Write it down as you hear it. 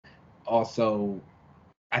also,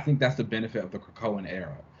 I think that's the benefit of the Krakoan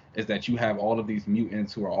era, is that you have all of these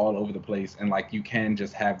mutants who are all over the place, and like you can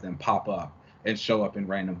just have them pop up and show up in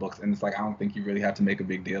random books, and it's like I don't think you really have to make a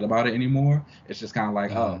big deal about it anymore. It's just kind of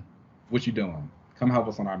like, Mm-hmm. oh, what you doing? Come help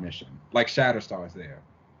us on our mission. Like Shatterstar's there.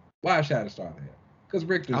 Why is Shatterstar there? Because I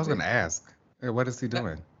Richter's was gonna there. ask, what is he That,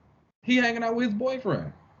 doing? he hanging out with his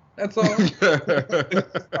boyfriend. That's all.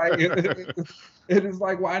 It is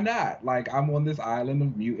like, why not? Like, I'm on this island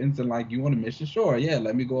of mutants, and like, you on a mission? Sure, yeah,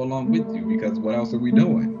 let me go along with you because what else are we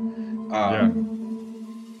doing? Yeah.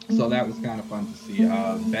 So that was kind of fun to see.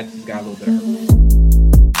 Betsy's got a little bit of her.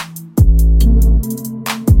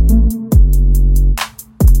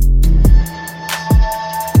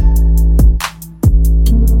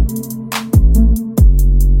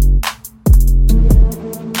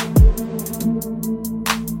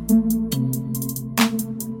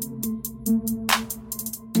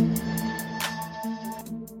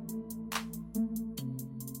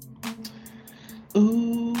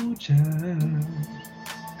 Ooh, child.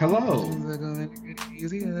 Hello.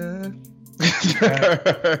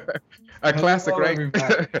 A classic, Hello, right?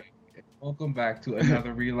 everybody. Welcome back to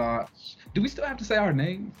another relaunch. Do we still have to say our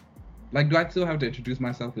names? Like, do I still have to introduce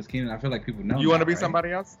myself as Keenan? I feel like people know. You want to now, be right?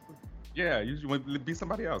 somebody else? Yeah, you want to be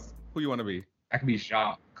somebody else. Who you want to be? I can be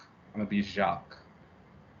Jacques. I'm gonna be Jacques.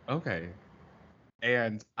 Okay.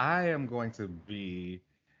 And I am going to be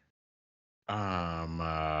Eric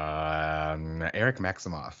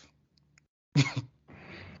Maximoff.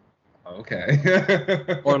 Okay.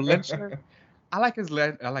 Or Lyncher. I like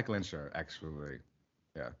Lyncher, actually.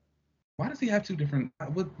 Yeah. Why does he have two different?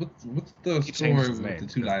 What's the He changed story his with name the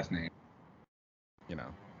two because, last names? you know.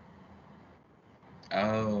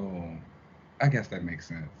 Oh, I guess that makes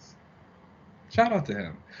sense. Shout out to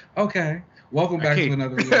him. Okay, welcome back to Keith.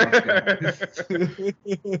 another relaunch,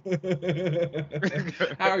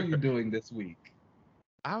 guys. How are you doing this week?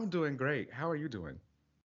 I'm doing great. How are you doing?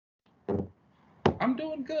 I'm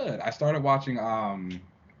doing good. I started watching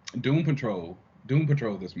Doom Patrol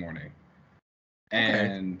this morning, Okay.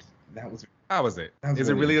 and that was How was it? that was Is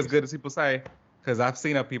it really as interesting. good as people say? Because I've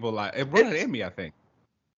seen up people like it brought an Emmy, I think.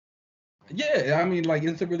 Yeah, I mean, like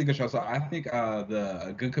it's a really good show. So I think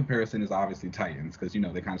a good comparison is obviously Titans because they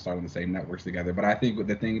kind of started on the same networks together. But I think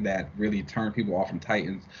the thing that really turned people off from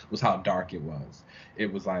Titans was how dark it was.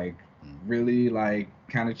 It was like really like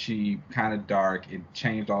kind of cheap, kind of dark. It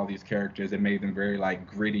changed all these characters. It made them very like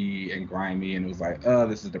gritty and grimy, and it was like,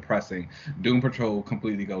 this is depressing. Doom Patrol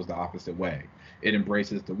completely goes the opposite way. It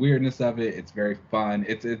embraces the weirdness of it. It's very fun.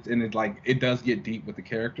 It's and it like it does get deep with the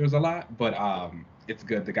characters a lot, but it's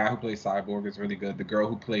good. The guy who plays Cyborg is really good. The girl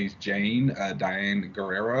who plays Jane, Diane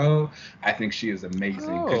Guerrero, I think she is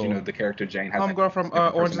amazing because Oh, the character Jane has like homegirl from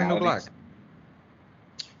different Orange is the New Black. personalities.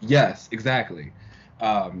 Yes, exactly.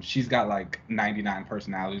 She's got like 99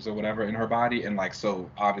 personalities or whatever in her body, and like so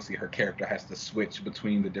obviously her character has to switch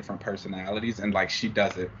between the different personalities, and like she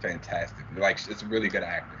does it fantastically. Like it's really good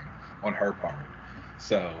acting on her part.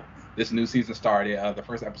 So this new season started. The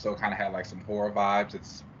first episode kind of had like some horror vibes.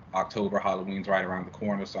 It's October, Halloween's right around the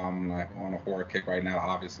corner, so I'm like on a horror kick right now,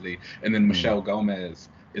 obviously. And then Michelle Gomez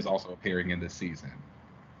is also appearing in this season,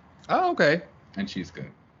 Oh, okay. and she's good.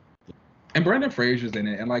 And Brendan Fraser's in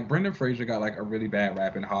it, and like Brendan Fraser got like a really bad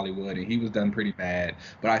rap in Hollywood, and he was done pretty bad,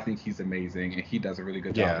 but I think he's amazing, and he does a really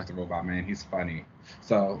good job Yeah. as the Robot Man. He's funny,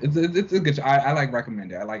 so it's a good. I like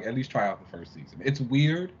recommend it. I like at least try out the first season. It's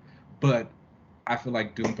weird, but I feel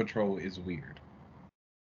like Doom Patrol is weird.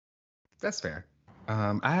 That's fair.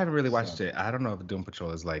 I haven't really watched So it. I don't know if Doom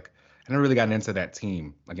Patrol is like. I never really gotten into that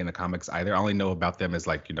team like in the comics either. I only know about them as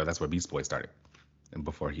like that's where Beast Boy started, and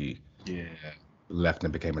before he yeah, left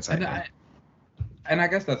and became a and Titan. I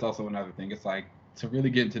guess that's also another thing. It's like to really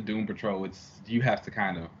get into Doom Patrol, you have to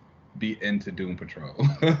kind of be into Doom Patrol.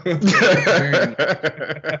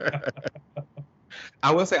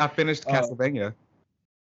 I will say I finished Castlevania.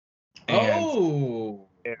 Oh,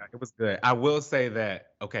 yeah, it was good. I will say that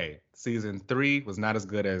season 3 was not as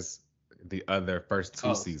good as the other first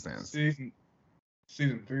 2 seasons.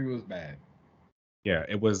 Season 3 was bad. Yeah,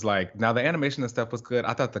 it was like now the animation and stuff was good.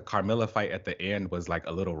 I thought the Carmilla fight at the end was like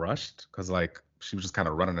a little rushed because like she was just kind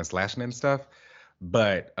of running and slashing and stuff.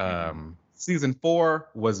 But season 4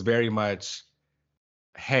 was very much,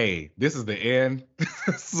 hey, this is the end.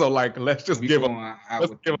 So like let's just give them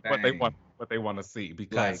what they want to see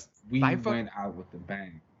because like, we Cypher went out with the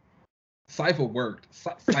bang. Cypher worked.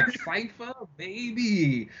 Like Cypher,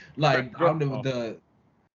 baby. Like I don't know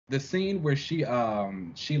the scene where she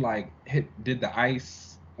like did the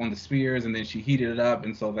ice on the spears and then she heated it up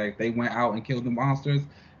and so like they went out and killed the monsters.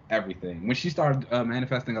 Everything when she started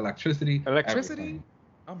manifesting electricity. Everything.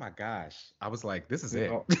 Oh my gosh. I was like, this is It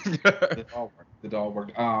it. all, it all worked. It all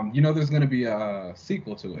worked. There's going to be a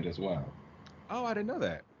sequel to it as well. Oh, I didn't know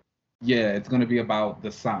that. Yeah, it's going to be about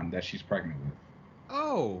the son that she's pregnant with.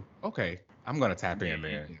 Oh, okay. I'm gonna tap Yeah, in yeah,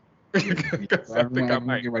 then. yeah. Yeah. So 'Cause I think I everyone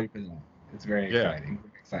might. get ready for that. It's very Yeah. exciting.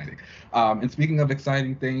 Very exciting. And speaking of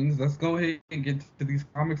exciting things, let's go ahead and get to these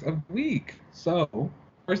comics of the week. So,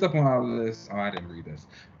 first up on our list, I didn't read this.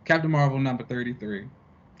 Captain Marvel number 33.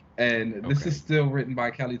 And this is Okay. still written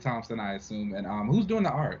by Kelly Thompson, I assume. And who's doing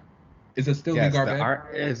the art? Is it still Lee Yes, the Garbett?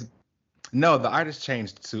 art is no, the artist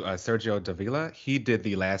changed to Sergio Davila. He did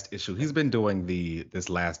the last issue. He's been doing this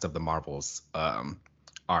last of the Marvels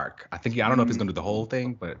arc. I don't know if he's gonna do the whole Mm.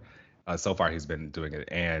 thing, but so far he's been doing it.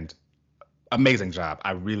 And amazing job.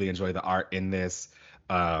 I really enjoy the art in this.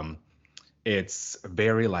 Um, it's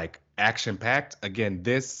very like action packed. Again,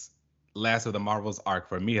 this last of the Marvels arc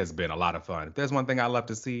for me has been a lot of fun. If there's one thing I love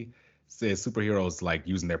to see, is superheroes like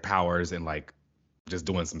using their powers and like just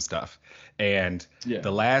doing some stuff. And Yeah.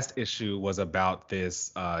 the last issue was about this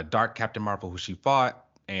dark Captain Marvel who she fought,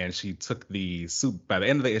 and she took the suit. By the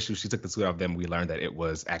end of the issue, she took the suit off them. We learned that it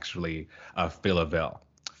was actually Philavelle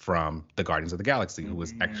from the Guardians of the Galaxy who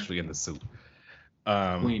was actually in the suit.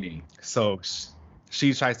 Um, Queenie. so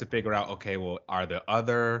she tries to figure out, okay, well, are the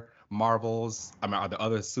other Marvels, are the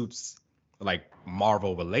other suits like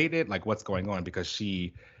Marvel related? Like, what's going on? Because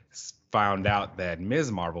she found out that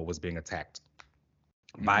Ms. Marvel was being attacked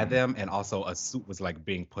by Mm-hmm. them, and also a suit was like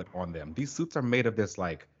being put on them. These suits are made of this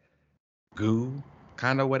like goo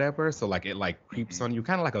kind of whatever, so like it like creeps Mm-hmm. on you,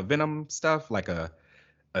 kind of like a venom stuff, like a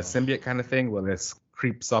symbiote kind of thing where this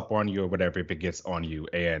creeps up on you or whatever if it gets on you.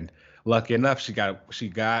 And lucky enough, she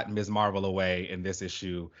got Ms. Marvel away in this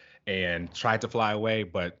issue and tried to fly away,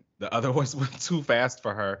 but the other ones went too fast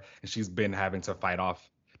for her, and she's been having to fight off.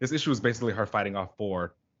 This issue is basically her fighting off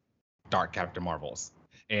 4 Dark Captain Marvels,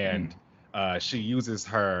 and she uses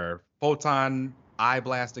her photon eye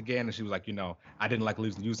blast again, and she was like, I didn't like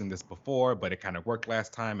using this before, but it kind of worked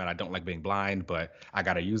last time, and I don't like being blind, but I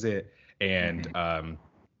gotta use it. And Mm-hmm.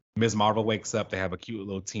 Ms. Marvel wakes up. They have a cute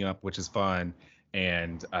little team up, which is fun.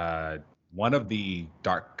 And one of the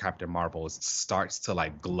Dark Captain Marvels starts to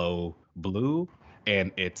like glow blue,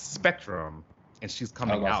 and it's Spectrum, and she's I was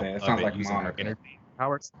coming about to out say, it of sounds it like using her Monica. energy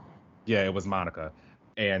powers. Yeah, it was Monica.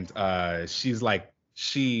 And she's like,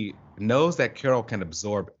 she knows that Carol can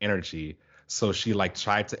absorb energy. So she like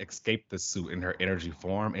tried to escape the suit in her energy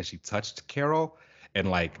form, and she touched Carol,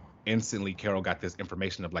 and like instantly Carol got this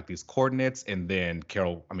information of like these coordinates, and then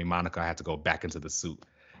Monica had to go back into the suit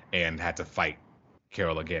and had to fight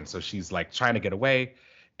Carol again. So she's like trying to get away,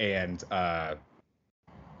 and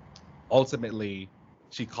ultimately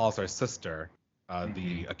she calls her sister, Mm-hmm.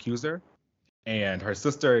 the accuser, and her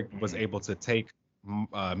sister was Mm-hmm. able to take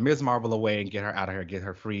Ms. Marvel away and get her out of here, get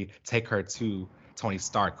her free, take her to Tony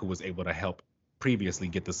Stark, who was able to help previously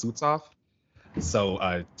get the suits off.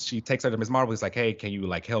 So she takes her to Ms. Marvel. He's like, "Hey, can you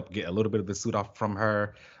like help get a little bit of the suit off from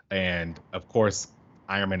her?" And of course,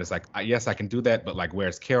 Iron Man is like, "Yes, I can do that, but like,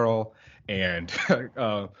 where's Carol?" And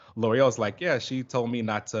L'Oreal's like, "Yeah, she told me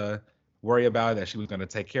not to worry about it, that she was going to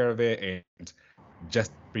take care of it and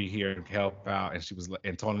just be here to help out."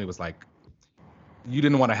 And Tony was like, you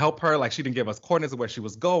didn't want to help her. Like she didn't give us coordinates of where she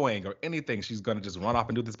was going or anything. She's gonna just run off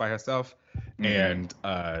and do this by herself. Mm-hmm. And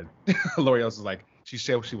L'Oreal was like, she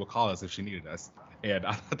said she would call us if she needed us. And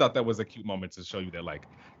I thought that was a cute moment to show you that like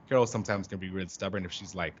Carol sometimes can be really stubborn if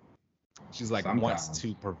she's like wants Sometimes.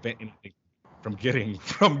 to prevent anything from getting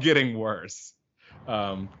from getting worse.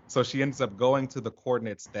 So she ends up going to the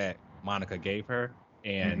coordinates that Monica gave her,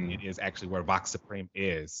 and Mm-hmm. it is actually where Vox Supreme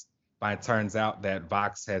is. But it turns out that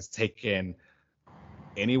Vox has taken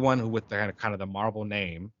anyone who with the kind of the Marvel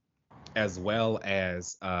name, as well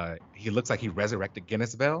as he looks like he resurrected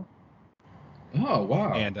Guinness Bell. Oh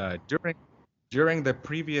wow. And during the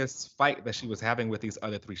previous fight that she was having with these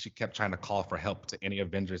other 3, she kept trying to call for help to any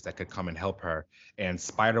Avengers that could come and help her. And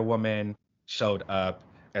Spider Woman showed up,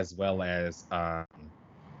 as well as I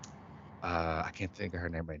can't think of her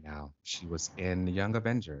name right now. She was in Young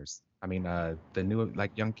Avengers. The new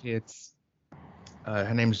like young kids.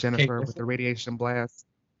 Her name's Kate Jennifer with the Bishop. radiation blast.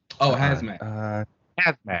 Oh, Uh-uh. Hazmat.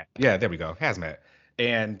 Hazmat. Yeah, there we go. Hazmat.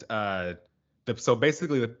 And so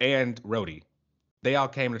basically, and Rhodey, they all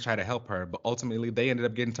came to try to help her, but ultimately they ended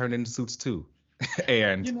up getting turned into suits too. You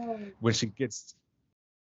And know, when she gets,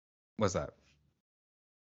 what's up?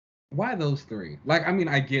 why those three? Like, I mean,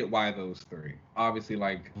 I get why those three. Obviously,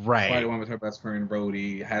 like Spider Right. Woman was her best friend,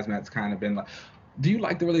 Rhodey. Hazmat's kind of been like. Do you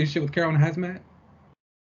like the relationship with Carol and Hazmat?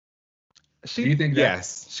 Do you think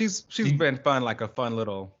that's Yes, she's do you, been fun, like a fun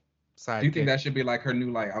little Do you think sidekick. that should be like her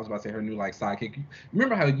new, like, I was about to say her new like sidekick?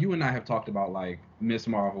 Remember how you and I have talked about like Miss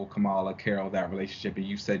Marvel, Kamala, Carol, that relationship, and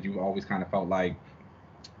you said you always kind of felt like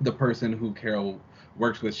the person who Carol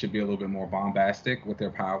works with should be a little bit more bombastic with their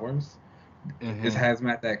powers. Is Hmm.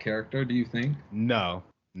 Hazmat that character? Do you think? No,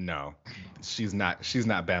 no, she's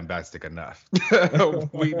not bombastic enough.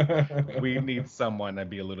 we we need someone to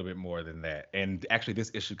be a little bit more than that. And actually,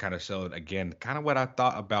 this issue kind of showed again, kind of what I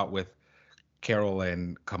thought about with Carol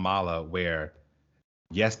and Kamala, where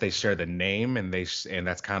yes, they share the name, and and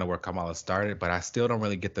that's kind of where Kamala started. But I still don't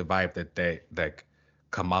really get the vibe that that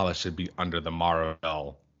Kamala should be under the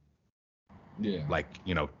Marvel, Yeah, like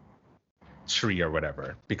tree or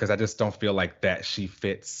whatever, because I just don't feel like that she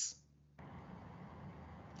fits.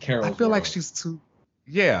 I Carol's feel like world. she's too.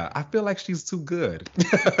 Yeah, I feel like she's too good.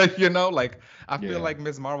 Like I feel Yeah, like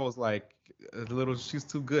Ms. Marvel's like a little. She's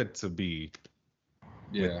too good to be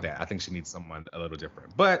with yeah. that. I think she needs someone a little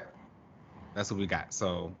different. But that's what we got.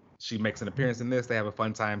 So she makes an appearance in this. They have a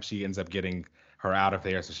fun time. She ends up getting her out of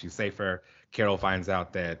there, so she's safer. Carol finds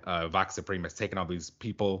out that Vox Supreme has taken all these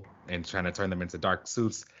people and trying to turn them into dark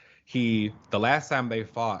suits. The last time they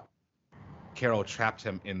fought, Carol trapped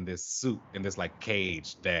him in this suit, in this like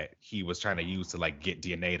cage that he was trying to use to like get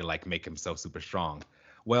DNA to like make himself super strong.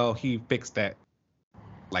 Well, he fixed that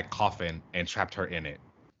like coffin and trapped her in it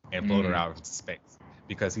and floated her Mm. out into space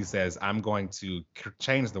because he says, I'm going to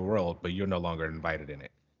change the world, but you're no longer invited in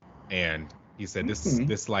it. And he said, Mm.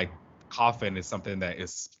 this like coffin is something that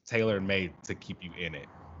is tailor made to keep you in it.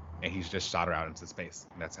 And he's just shot her out into space.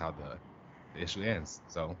 And that's how the issue ends.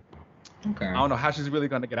 So I Okay. don't know how she's really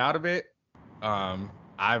going to get out of it.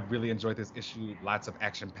 I really enjoyed this issue. Lots of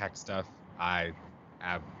action-packed stuff. I'm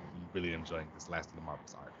really enjoying this last of the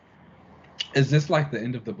Marvels arc. Is this like the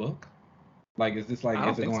end of the book? Like, is this like, I is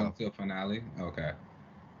don't it think going so. to a finale? Okay.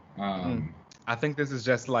 Mm-mm. Um. I think this is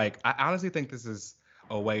just like I honestly think this is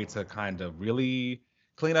a way to kind of really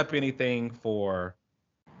clean up anything for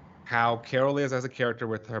how Carol is as a character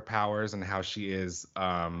with her powers and how she is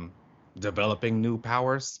developing new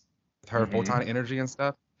powers with her Mhm. photon energy and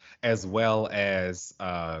stuff, as well as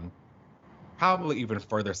probably even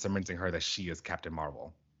further cementing her that she is Captain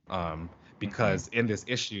Marvel. Mhm. Because in this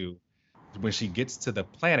issue, when she gets to the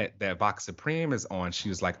planet that Vox Supreme is on, she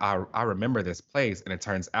was like, I remember this place. And it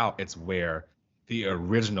turns out it's where the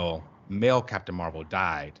original male Captain Marvel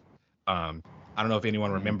died. I don't know if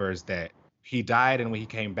anyone Mhm. remembers that he died and when he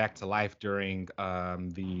came back to life during I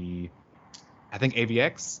think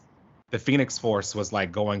AVX, the Phoenix Force was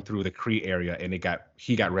like going through the Kree area and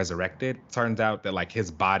he got resurrected. Turns out that like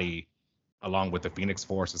his body, along with the Phoenix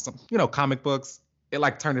Force, or some comic books, it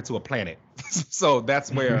like turned into a planet. So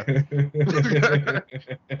that's where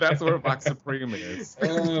Vox Supreme is.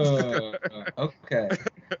 uh, okay.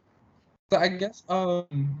 So I guess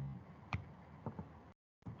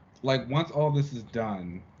like once all this is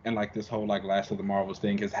done and like this whole like Last of the Marvels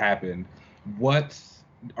thing has happened, what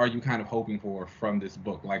are you kind of hoping for from this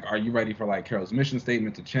book? Like, are you ready for like Carol's mission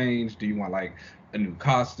statement to change? Do you want like a new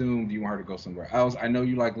costume? Do you want her to go somewhere else? I know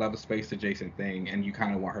you like love a space adjacent thing and you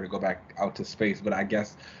kind of want her to go back out to space, but I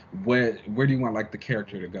guess where do you want like the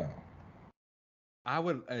character to go?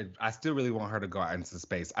 I still really want her to go out into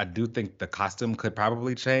space. I do think the costume could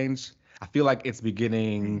probably change. I feel like it's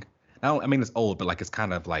beginning. I mean, it's old, but like it's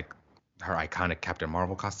kind of like her iconic Captain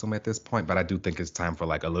Marvel costume at this point. But I do think it's time for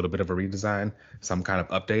like a little bit of a redesign, some kind of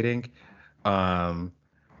updating. Um,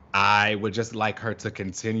 I would just like her to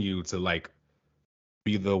continue to like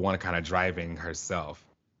be the one kind of driving herself.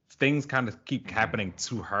 Things kind of keep happening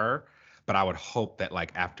to her, but I would hope that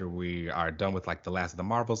like after we are done with like the Last of the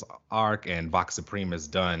Marvels arc and Vox Supreme is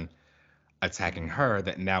done attacking Mhm. her,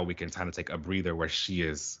 that now we can kind of take a breather where she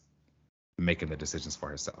is making the decisions for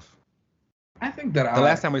herself. I think that The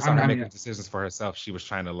last time we saw her I making mean, decisions for herself, she was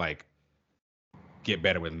trying to like get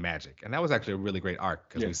better with magic. And that was actually a really great arc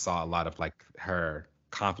because yeah. we saw a lot of like her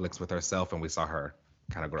conflicts with herself and we saw her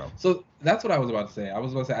kind of grow. So that's what I was about to say. I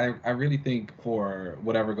was about to say I really think for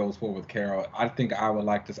whatever goes forward with Carol, I think I would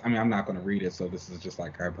like to. I mean, I'm not going to read it, so this is just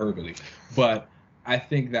like hyperbole, but I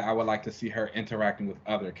think that I would like to see her interacting with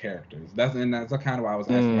other characters. That's kind of why I was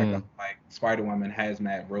asking Mm, like Spider Woman,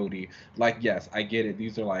 Hazmat, Rhodey. Like, yes, I get it.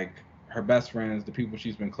 These are like her best friends, the people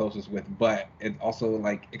she's been closest with, but it also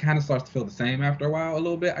like it kind of starts to feel the same after a while, a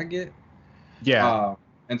little bit. I get. yeah. Uh,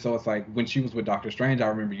 and so it's like when she was with Doctor Strange, I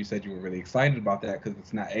remember you said you were really excited about that because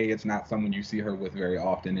it's not someone you see her with very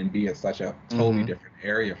often, and B, it's such a totally Hmm. different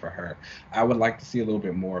area for her. I would like to see a little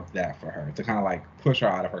bit more of that for her to kind of like push her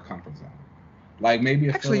out of her comfort zone. Like maybe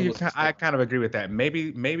if Actually, Philip was to I step. kind of agree with that.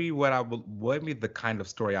 Maybe what I would what be the kind of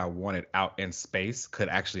story I wanted out in space could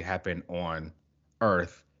actually happen on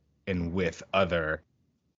Earth and with other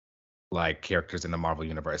like characters in the Marvel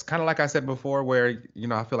universe. Kind of like I said before, where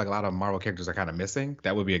I feel like a lot of Marvel characters are kind of missing.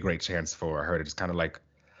 That would be a great chance for her to just kind of like,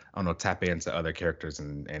 I don't know, tap into other characters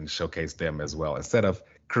and showcase them as well instead of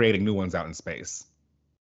creating new ones out in space.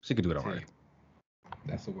 She could do it on Earth.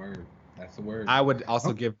 That's a word. That's a word. I would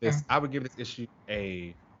also give this issue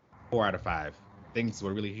a 4 out of 5. Things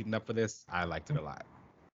were really heating up for this. I liked it a lot.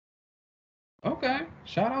 Okay,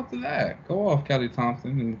 shout out to that. Go off, Kelly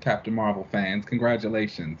Thompson and Captain Marvel fans.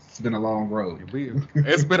 Congratulations. It's been a long road.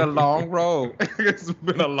 It's been a long road. It's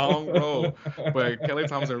been a long road. But Kelly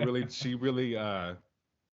Thompson she really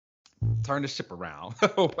turned the ship around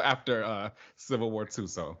after Civil War II.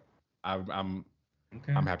 So I'm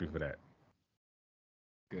happy for that.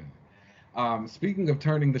 Good. Speaking of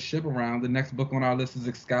turning the ship around, the next book on our list is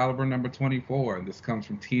Excalibur number 24. This comes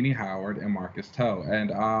from Tini Howard and Marcus Toe.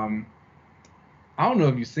 And I don't know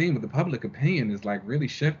if you've seen, but the public opinion is like really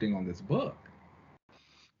shifting on this book.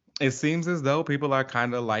 It seems as though people are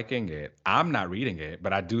kind of liking it. I'm not reading it,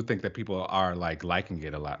 but I do think that people are like liking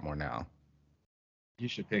it a lot more now. You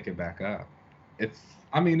should pick it back up. It's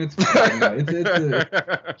fine.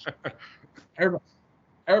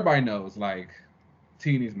 Everybody knows like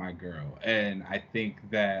Tini's my girl, and I think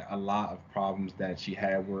that a lot of problems that she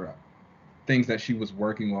had were things that she was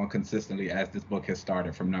working on consistently as this book has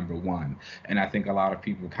started from number 1. And I think a lot of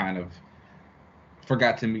people kind of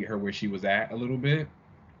forgot to meet her where she was at a little bit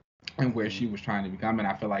and where she was trying to become. And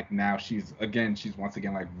I feel like now she's once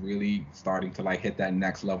again like really starting to like hit that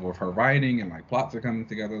next level of her writing, and like plots are coming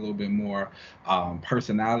together a little bit more.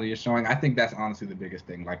 Personality is showing. I think that's honestly the biggest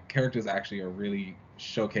thing. Like characters actually are really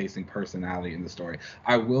showcasing personality in the story.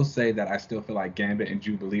 I will say that I still feel like Gambit and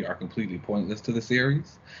Jubilee are completely pointless to the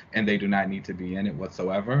series, and they do not need to be in it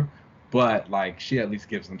whatsoever. But like she at least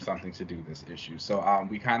gives them something to do this issue. So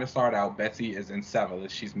we kind of start out. Betsy is in Sevelis.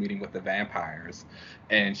 She's meeting with the vampires,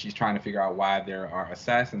 and she's trying to figure out why there are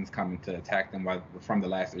assassins coming to attack them from the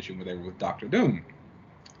last issue where they were with Dr. Doom.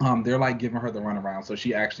 They're like giving her the runaround, so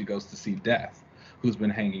she actually goes to see Death, who's been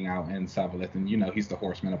hanging out in Sevalith, and he's the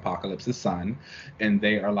Horseman Apocalypse's son, and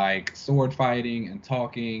they are like sword fighting and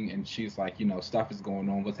talking, and she's like, stuff is going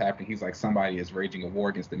on, what's happening? He's like, somebody is raging a war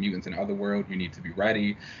against the mutants in Otherworld, you need to be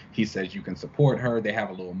ready. He says you can support her. They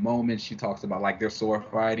have a little moment. She talks about like their sword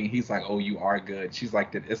fighting. He's like, oh, you are good. She's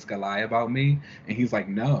like, did Iska lie about me? And he's like,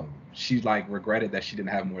 no. She like regretted that she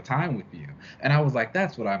didn't have more time with you. And I was like,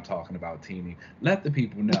 that's what I'm talking about, Tini. Let the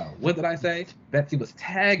people know. What did I say? Betsy was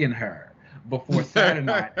tagging her before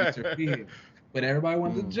Saturnine interfered, but everybody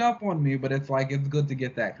wanted to jump on me. But it's like it's good to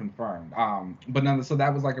get that confirmed. So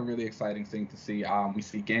that was like a really exciting thing to see. We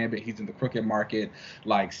see Gambit. He's in the Crooked Market,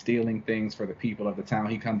 like stealing things for the people of the town.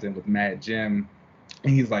 He comes in with Mad Jim,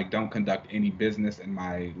 and he's like, "Don't conduct any business in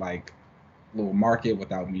my like little market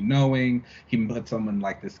without me knowing." He puts him in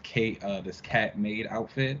like this cat maid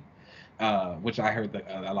outfit. Which I heard that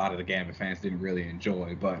a lot of the Gambit fans didn't really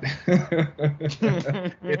enjoy, but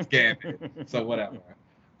it's Gambit, so whatever.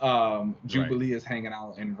 Jubilee is hanging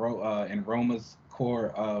out in Roma's core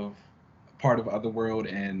of part of Otherworld,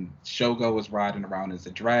 and Shogo is riding around as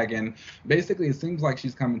a dragon. Basically, it seems like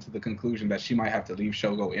she's coming to the conclusion that she might have to leave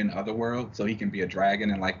Shogo in Otherworld so he can be a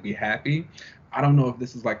dragon and like be happy. I don't know if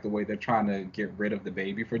this is like the way they're trying to get rid of the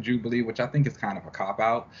baby for Jubilee, which I think is kind of a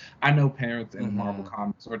cop-out. I know parents in Marvel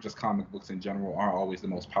comics or just comic books in general aren't always the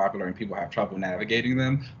most popular, and people have trouble navigating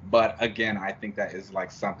them. But again, I think that is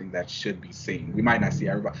like something that should be seen. We might not see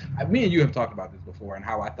everybody. Me and you have talked about this before, and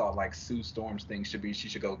how I thought like Sue Storm's thing should be she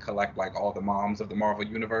should go collect like all the moms of the Marvel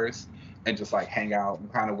universe and just like hang out and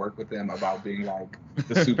kind of work with them about being like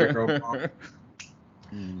the Supergirl mom.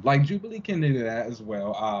 Like Jubilee can do that as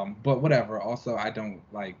well, but whatever. Also, I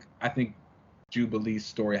think Jubilee's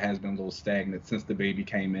story has been a little stagnant since the baby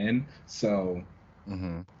came in. So,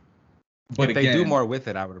 but if they do more with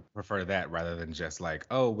it, I would prefer that rather than just like,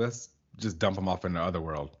 oh, let's just dump him off in the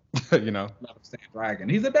Otherworld. Let him stay a dragon.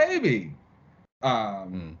 He's a baby.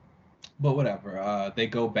 But whatever. They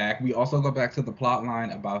go back. We also go back to the plot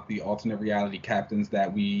line about the alternate reality captains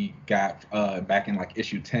that we got back in like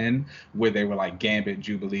issue 10, where they were like Gambit,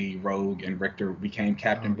 Jubilee, Rogue, and Richter became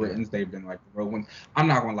Captain Britons. They've been like the Rogue ones. I'm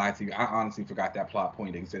not gonna lie to you. I honestly forgot that plot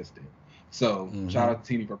point existed. So shout out to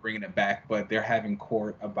Tini for bringing it back, but they're having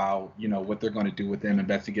court about, what they're going to do with them. And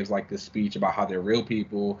Betsy gives like this speech about how they're real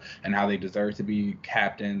people and how they deserve to be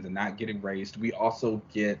captains and not get erased. We also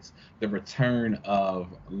get the return of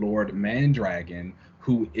Lord Mandragon,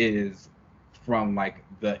 who is from like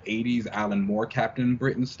the 80s Alan Moore Captain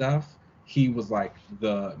Britain stuff. He was like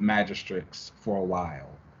the Magistrix for a while.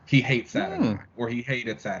 He hates Saturnine, or he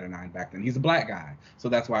hated Saturnine back then. He's a black guy, so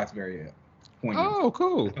that's why it's very poignant. Oh,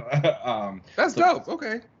 cool. That's dope.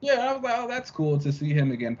 Okay. Yeah, I was like, oh, that's cool to see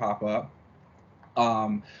him again pop up.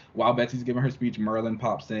 While Betsy's giving her speech, Merlin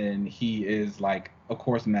pops in. He is like, of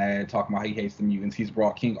course, mad, talking about how he hates the mutants. He's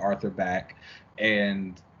brought King Arthur back,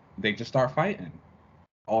 and they just start fighting.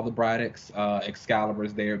 All the Braddocks,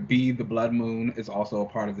 Excalibur's there. Bee, the Blood Moon, is also a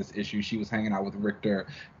part of this issue. She was hanging out with Richter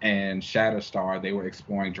and Shatterstar. They were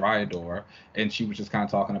exploring Dryador, and she was just kind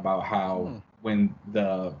of talking about how when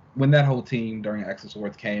that whole team during X of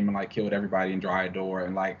Swords came and like killed everybody in Dryador,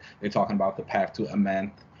 and like they're talking about the path to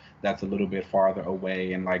Amenth that's a little bit farther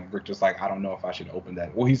away, and like Richter's like, I don't know if I should open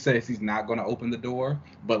that. Well, he says he's not going to open the door,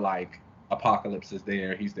 but like Apocalypse is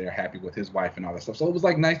there. He's there happy with his wife and all that stuff. So it was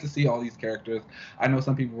like nice to see all these characters. I know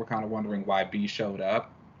some people were kind of wondering why B showed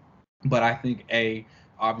up, but I think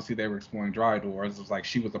obviously they were exploring Dryador. It was like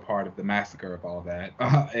she was a part of the massacre of all that.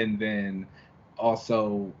 And then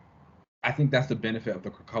also, I think that's the benefit of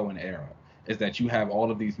the Krakoan era, is that you have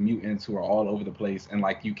all of these mutants who are all over the place, and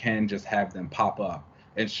like you can just have them pop up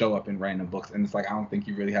and show up in random books. And it's like, I don't think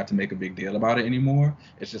you really have to make a big deal about it anymore.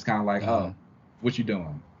 It's just kind of like, oh, what you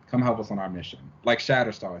doing? Come help us on our mission. Like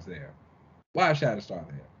Shatterstar's there. Why is Shatterstar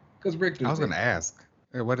there? Because Richter's I was going to ask,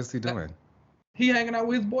 what is he doing? He hanging out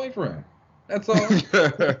with his boyfriend. That's all.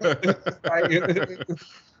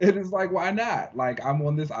 It is like, why not? Like, I'm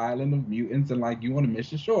on this island of mutants, and like, you want a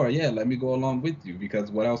mission? Sure, yeah, let me go along with you,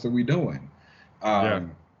 because what else are we doing?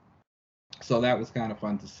 So that was kind of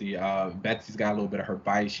fun to see. Betsy's got a little bit of her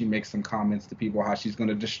bite. She makes some comments to people how she's going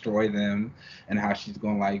to destroy them, and how she's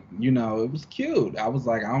going to, like, it was cute. I was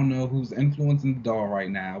like, I don't know who's influencing the doll right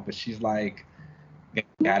now, but she's like,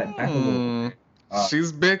 got it back a little bit.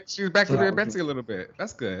 She's big. She's back to being Betsy a little bit.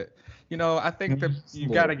 That's good. I think that you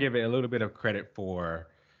got to give it a little bit of credit for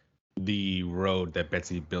the road that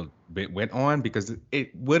Betsy went on, because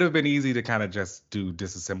it would have been easy to kind of just do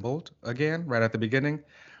disassembled again right at the beginning.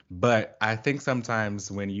 But I think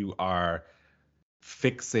sometimes when you are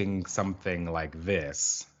fixing something like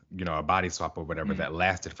this, a body swap or whatever that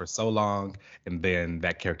lasted for so long, and then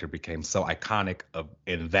that character became so iconic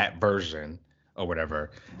in that version or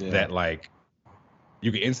whatever, that like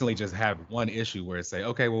you can instantly just have one issue where it's say,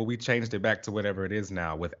 okay, well, we changed it back to whatever it is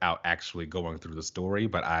now without actually going through the story.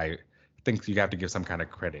 But I think you have to give some kind of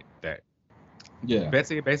credit that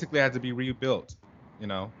Betsy basically had to be rebuilt, It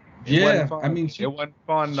wasn't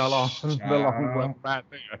fun the long ride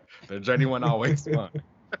there. The journey wasn't always fun.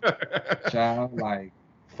 Child, like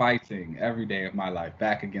fighting every day of my life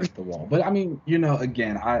back against the wall. But I mean,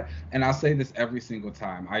 again, I'll say this every single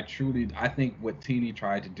time. I think what Teenie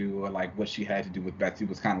tried to do, or like what she had to do with Betsy,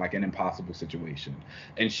 was kind of like an impossible situation,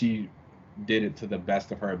 and she did it to the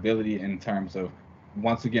best of her ability in terms of,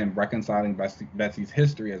 once again, reconciling Betsy's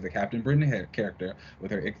history as a Captain Britain character with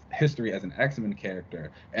her history as an X-Men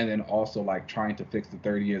character, and then also like trying to fix the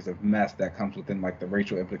 30 years of mess that comes within like the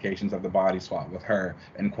racial implications of the body swap with her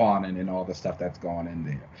and Kwannon and all the stuff that's gone in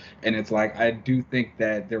there. And it's like, I do think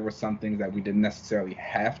that there were some things that we didn't necessarily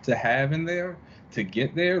have to have in there to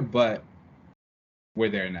get there, but we're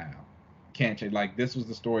there now. Can't change. Like, this was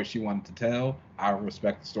the story she wanted to tell. I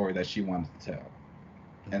respect the story that she wanted to tell.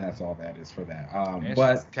 And that's all that is for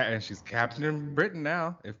that. She's Captain Britain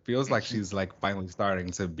now. It feels like she's like finally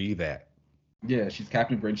starting to be that. Yeah, she's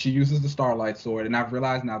Captain Britain. She uses the Starlight Sword, and I've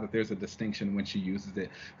realized now that there's a distinction when she uses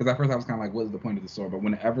it. Because at first I was kind of like, what is the point of the sword? But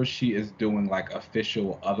whenever she is doing like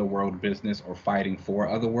official Otherworld business or fighting for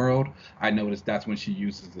Otherworld, I noticed that's when she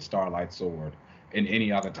uses the Starlight Sword. And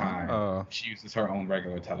any other time, she uses her own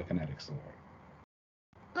regular telekinetic sword.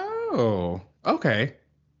 Oh, okay.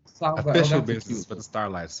 So official business for the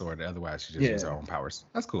Starlight Sword. Otherwise, she just uses her own powers.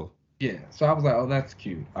 That's cool. Yeah. So I was like, oh, that's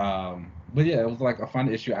cute. But yeah, it was like a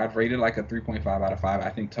fun issue. I'd rate it like a 3.5 out of 5. I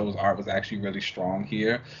think Toe's art was actually really strong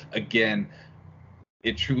here. Again,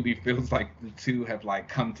 it truly feels like the two have like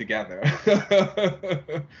come together. At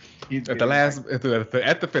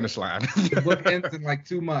the finish line. The book ends in like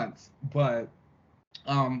 2 months, but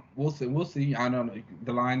we'll see. I don't know.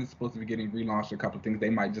 The line is supposed to be getting relaunched. A couple of things. They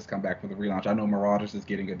might just come back for the relaunch. I know Marauders is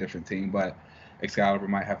getting a different team, but Excalibur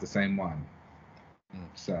might have the same one.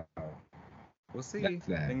 So we'll see.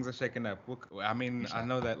 Things are shaking up. I mean, I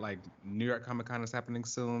know that like New York Comic Con is happening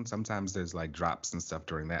soon. Sometimes there's like drops and stuff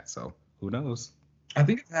during that. So who knows? I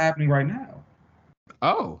think it's happening right now.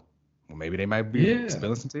 Oh, well, maybe they might be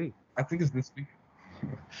spilling some tea. I think it's this week.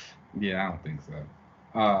 Yeah, I don't think so.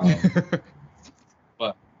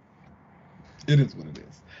 But it is what it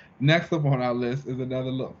is. Next up on our list is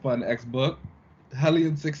another fun X book,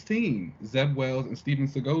 Hellion 16, Zeb Wells and Steven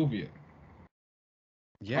Segovia.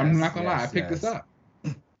 Yes, I'm not gonna lie, I picked this up.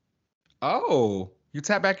 Oh, you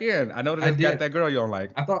tap back in. I know that it's got that girl you don't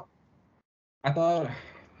like. I thought I thought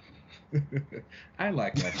I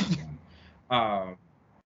like everyone. Um,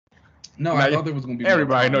 no, I Now thought there was gonna be more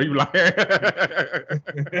everybody know tarn you in lying.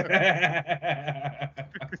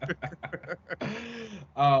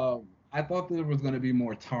 I thought there was gonna be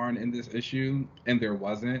more tarn in this issue, and there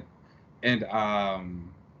wasn't. And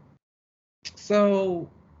so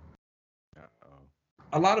Uh-oh.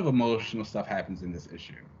 a lot of emotional stuff happens in this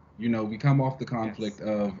issue. You know, we come off the Yes. conflict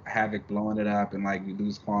of Havoc blowing it up, and like we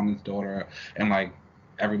lose Kwamen's daughter, and like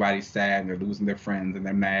everybody's sad, and they're losing their friends, and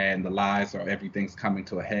they're mad, and the lies are everything's coming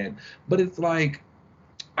to a head. But it's like,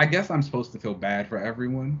 I guess I'm supposed to feel bad for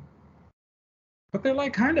everyone, but they're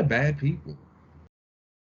like kind of bad people.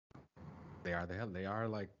 They are the hell. They are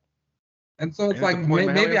like And so it's ain't it like the point in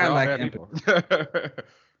the maybe Hellions? I They're all lack bad empathy. people.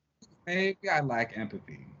 Maybe I lack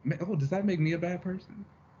empathy. Oh, does that make me a bad person?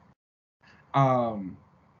 Um,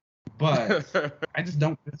 but I just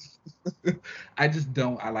don't. I just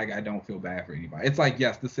don't. I don't feel bad for anybody. It's like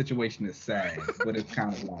yes, the situation is sad, but it's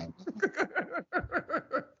kind of like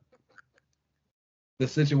the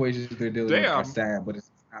situations they're dealing with are Damn. sad, but it's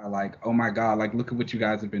kind of like oh my god, like look at what you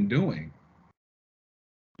guys have been doing.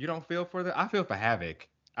 You don't feel for the I feel for Havoc.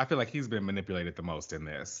 I feel like he's been manipulated the most in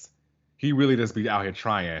this. He really just be out here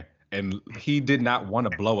trying. And he did not want to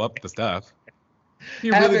blow up the stuff.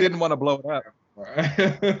 He really Havoc. didn't want to blow it up.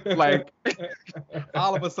 Like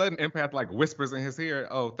all of a sudden, Empath like whispers in his ear,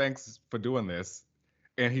 "Oh, thanks for doing this,"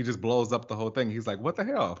 and he just blows up the whole thing. He's like, "What the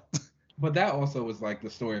hell?" But that also was like the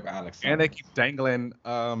story of Alex And they Summers. keep dangling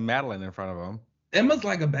Madeline in front of him. Emma's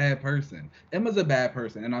like a bad person. Emma's a bad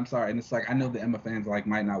person, and I'm sorry. And it's like I know the Emma fans like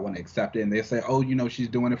might not want to accept it, and they say, "Oh, you know, she's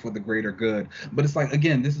doing it for the greater good." But it's like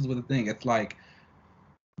again, this is what the thing. It's like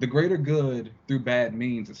the greater good through bad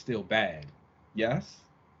means is still bad. Yes,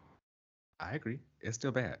 I agree. It's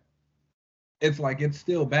still bad. it's like it's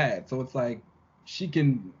still bad. So it's like she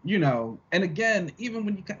can, you know. And again, even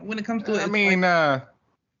when it comes to it, I it's like, mean,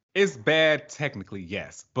 it's bad technically,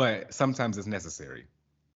 yes, but sometimes it's necessary.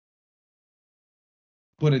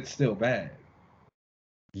 but it's still bad.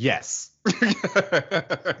 Yes.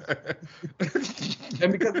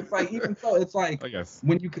 And because it's like even so, it's like Oh yes.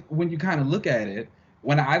 when you kind of look at it.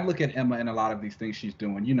 When I look at Emma and a lot of these things she's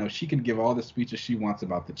doing, you know, she can give all the speeches she wants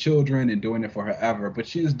about the children and doing it for her ever, but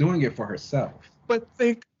she is doing it for herself. But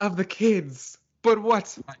think of the kids. But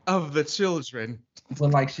what of the children?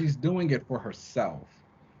 But like she's doing it for herself.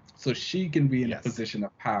 So she can be in a Yes. position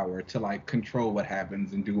of power to like control what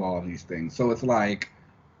happens and do all these things. So it's like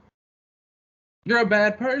you're a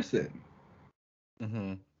bad person.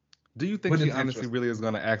 Hmm. Do you think But she it's honestly interesting. really is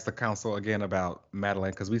going to ask the council again about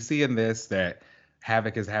Madeline? Because we see in this that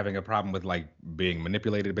Havoc is having a problem with like being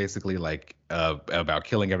manipulated, basically, like about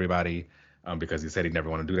killing everybody, because he said he'd never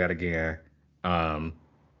want to do that again. Um,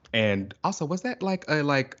 and also, was that like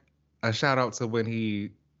a shout out to when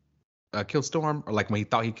he killed Storm, or like when he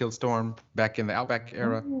thought he killed Storm back in the Outback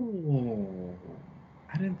era? Oh,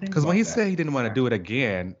 I didn't think Because when about he that. said he didn't want to do it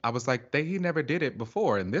again, I was like, he never did it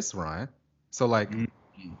before in this run. So like, Mhm.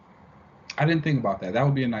 I didn't think about that. That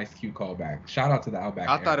would be a nice cute callback. Shout out to the Outback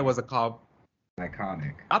I thought it era. was a call.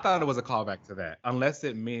 Iconic. I thought it was a callback to that, unless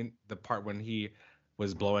it meant the part when he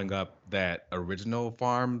was blowing up that original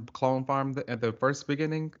farm, clone farm at the first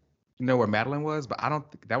beginning, where Madeline was. But I don't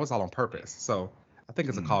think that was all on purpose. So I think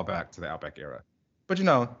it's a Mm. callback to the Outback era. But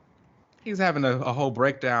he's having a whole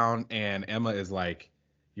breakdown, and Emma is like,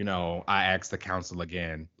 I asked the council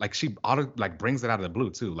again. Like she like brings it out of the blue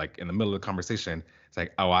too. Like in the middle of the conversation, it's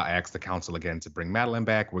like, oh, I asked the council again to bring Madeline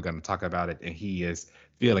back. We're gonna talk about it, and he is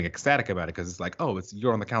feeling ecstatic about it because it's like, oh,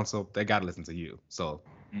 you're on the council. They gotta listen to you, so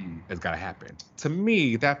Mm. it's gotta happen. To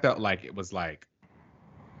me, that felt like it was like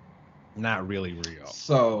not really real.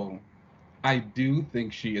 So I do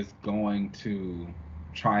think she is going to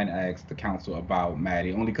try and ask the council about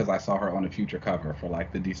Maddie, only because I saw her on a future cover for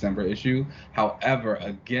like the December issue. However,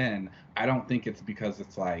 again, I don't think it's because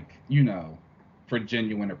it's like, you know, for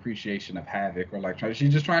genuine appreciation of Havoc or like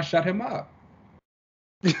she's just trying to shut him up.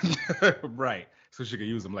 Right, so she could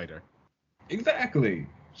use them later. Exactly.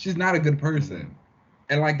 She's not a good Hmm. person.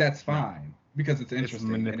 And like that's No, fine because it's it's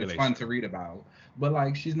interesting and it's fun to manipulation. read about. But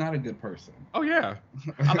like she's not a good person. Oh yeah,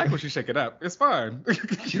 I like when she shake it up. It's fine.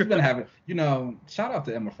 She's been having, you know, shout out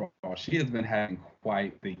to Emma Frost. She has been having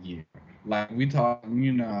quite the year. Like we talk,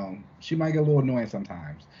 you know, she might get a little annoying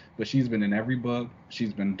sometimes, but she's been in every book.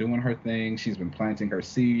 She's been doing her thing. She's been planting her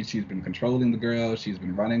seeds. She's been controlling the girls. She's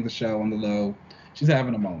been running the show on the low. She's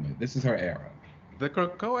having a moment. This is her era. The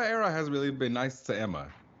Krakoa era has really been nice to Emma.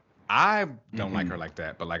 I don't like Mm-hmm. her like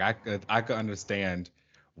that, but like I could understand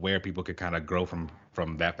where people could kind of grow from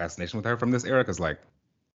that fascination with her from this era because like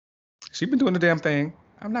she's been doing the damn thing.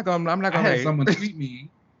 I'm not I gonna had hate. someone tweet me.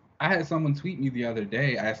 I had someone tweet me the other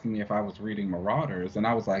day asking me if I was reading Marauders, and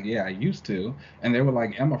I was like, "Yeah, I used to." And they were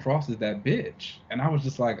like, "Emma Frost is that bitch," and I was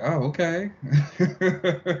just like, "Oh, okay."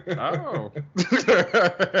 Oh.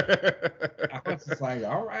 I was just like,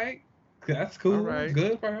 "All right, that's All cool, right.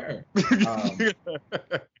 good for her." Um,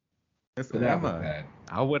 It's so that was Emma. that.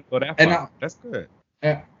 I wouldn't go that And far. That's good.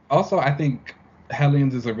 also, I think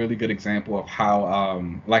Hellions is a really good example of how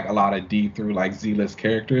like a lot of D through like Z-list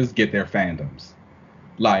characters get their fandoms.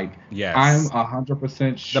 Like I'm Yes.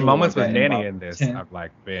 100% The sure moments with that in Nanny about in this 10 have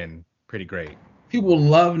like been pretty great. people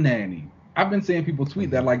love Nanny. I've been seeing people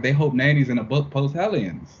tweet that Mhm. like they hope Nanny's in a book post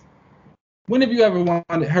Hellions. When have you ever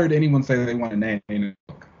heard anyone say they want a Nanny in a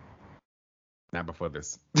book? Not before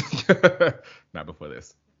this. Not before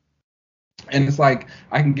this. And it's like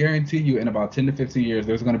I can guarantee you in about 10 to 15 years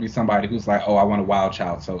there's going to be somebody who's like, "Oh, I want a Wild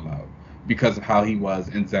Child solo," because of how he was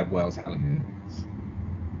in Zeb Wells' Hellions.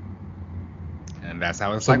 And that's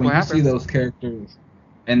how the So cycle when you see happens. those characters,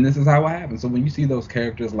 and this is how it happens. So when you see those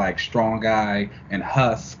characters like Strong Guy and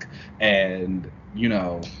Husk, and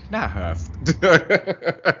Not Husk. who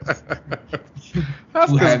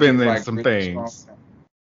Husk has have been these in like some really strong, things.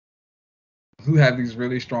 who have these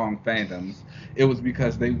really strong fandoms, it was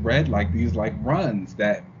because they read like these like runs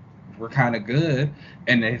that were kind of good,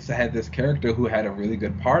 and they had this character who had a really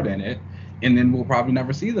good part in it, and then we'll probably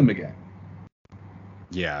never see them again.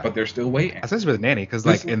 Yeah. But they're still waiting. Especially with Nanny, because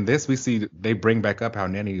This like in this we see they bring back up how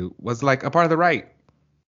Nanny was like a part of the right.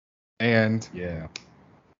 And yeah.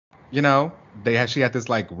 she had this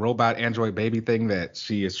like robot android baby thing that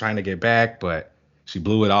she is trying to get back, but she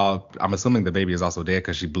blew it all. I'm assuming the baby is also dead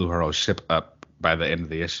because she blew her whole ship up by the end of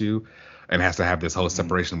the issue and has to have this whole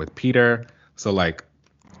separation with Peter. So like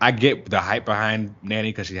I get the hype behind Nanny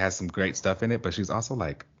because she has some great stuff in it, but she's also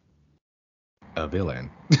like a villain.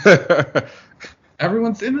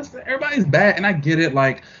 Everyone's in this. Everybody's bad, and I get it.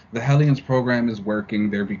 Like the Hellions program is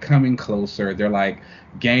working. They're becoming closer. They're like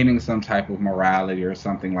gaining some type of morality or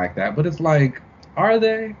something like that. But it's like, are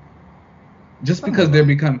they? Just Some because of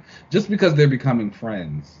them. just because they're becoming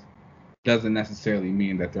friends, doesn't necessarily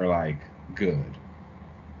mean that they're like good.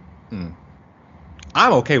 I'm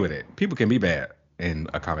okay with it. People can be bad in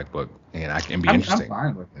a comic book, and I can be I mean, I'm interesting.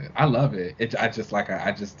 fine with it. I love it. I just like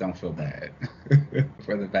I just don't feel bad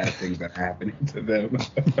for the bad things that are happening to them.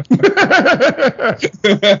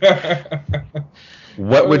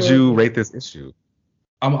 What would you rate this issue?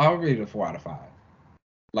 I'll rate it a 4 out of 5.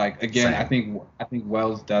 Like again, Same. I think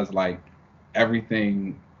Wells does like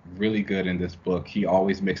everything really good in this book. He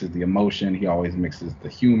always mixes the emotion, he always mixes the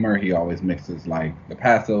humor, he always mixes like the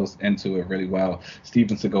pathos into it really well.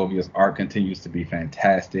 Steven Segovia's art continues to be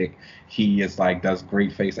fantastic. He is like does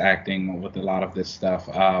great face acting with a lot of this stuff.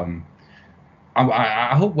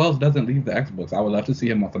 I hope Wells doesn't leave the X books. I would love to see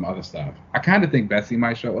him on some other stuff. I kind of think Betsy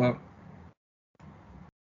might show up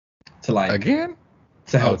to like Again?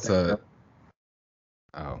 to Oh, help things up.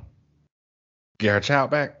 Get her child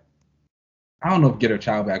back? I don't know if get her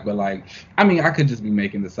child back, but like, I mean, I could just be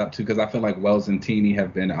making this up too because I feel like Wells and Teeny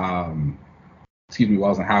have been,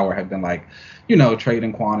 Wells and Howard have been like,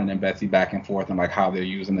 trading Quan and Betsy back and forth and like how they're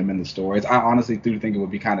using them in the stories. I honestly do think it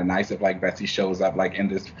would be kind of nice if like Betsy shows up like in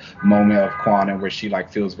this moment of Quan where she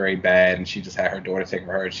like feels very bad and she just had her daughter take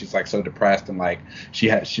her and she's like so depressed and like she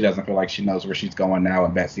doesn't feel like she knows where she's going now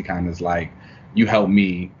and Betsy kind of is like, you help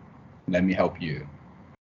me, let me help you.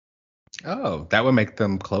 Oh, that would make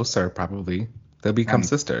them closer, probably. They'll become Um,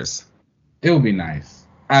 sisters. It would be nice.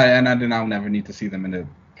 Then I'll never need to see them in a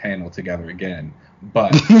panel together again.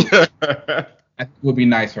 But it would be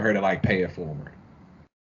nice for her to like pay it forward.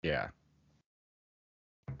 Yeah.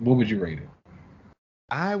 What would you rate it?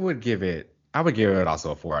 I would give it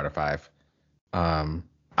also a 4 out of 5.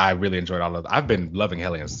 I really enjoyed I've been loving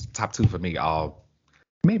Hellions. Top 2 for me, all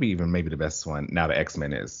maybe the best one now the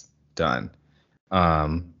X-Men is done.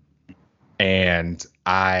 And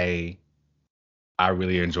I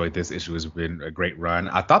really enjoyed this issue. It's been a great run.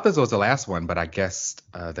 I thought this was the last one, but I guess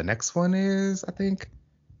the next one is, I think.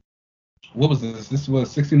 What was this? This was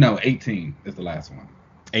 16. No, 18 is the last one.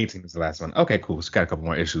 18 is the last one. Okay, cool. She's got a couple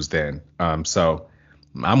more issues then. So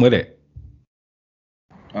I'm with it.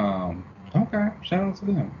 Okay. Shout out to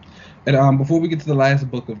them. And before we get to the last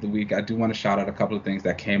book of the week, I do want to shout out a couple of things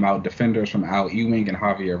that came out. Defenders from Al Ewing and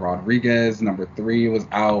Javier Rodriguez. Number 3 was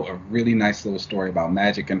out. A really nice little story about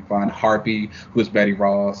magic and fun. Harpy, who is Betty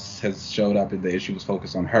Ross, has showed up and the issue was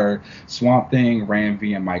focused on her. Swamp Thing, Ram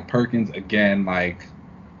V, and Mike Perkins. Again, like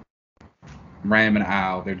Ram and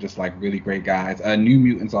Al, they're just like really great guys. New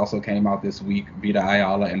Mutants also came out this week. Vita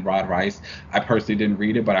Ayala and Rod Rice. I personally didn't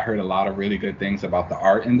read it, but I heard a lot of really good things about the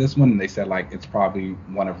art in this one, and they said like it's probably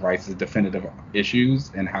one of Rice's definitive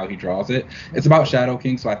issues and how he draws it. It's about Shadow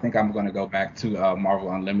King, so I think I'm going to go back to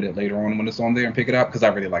Marvel Unlimited later on when it's on there and pick it up because I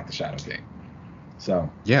really like the Shadow King. So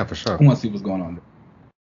yeah, for sure. I want to see what's going on there.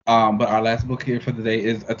 But our last book here for the day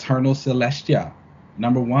is Eternal Celestia,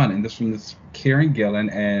 #1, and this from this Kieran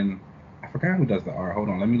Gillen, and I forgot who does the art. Hold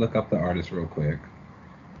on, let me look up the artist real quick.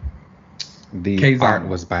 The Keizama. art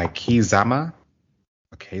was by Keizama.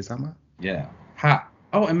 Keizama? Yeah. Ha.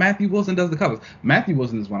 Oh, and Matthew Wilson does the covers. Matthew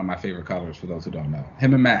Wilson is one of my favorite colors, for those who don't know.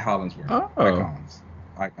 Him and Matt Hollingsworth. Icons.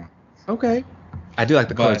 Okay. I do like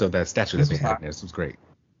the colors But of that statue that they had in there. This was great.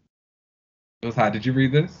 It was hot. Did you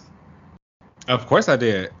read this? Of course I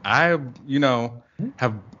did. I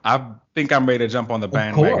think I'm ready to jump on the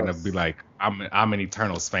bandwagon and be like, I'm an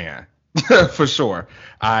Eternals fan. For sure.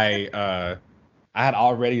 I had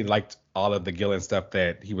already liked all of the Gillen stuff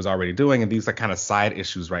that he was already doing, and these are kind of side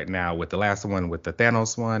issues right now with the last one, with the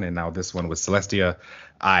Thanos one, and now this one with Celestia.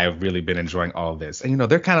 I've really been enjoying all of this. And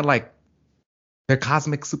they're kind of like, they're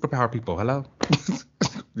cosmic superpower people. Hello?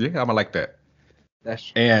 Yeah, I'm gonna like that. That's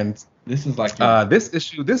true. And this is like this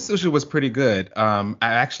issue was pretty good. I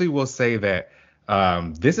actually will say that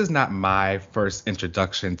this is not my first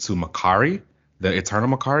introduction to Makkari, the Eternal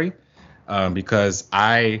Makkari, because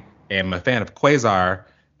I am a fan of Quasar,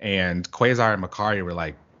 and Quasar and Makkari were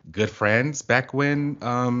like good friends back when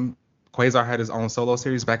Quasar had his own solo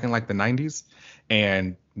series back in like the 90s,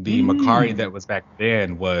 and the Makkari that was back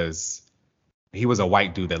then he was a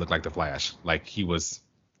white dude that looked like the Flash. Like he was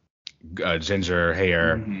ginger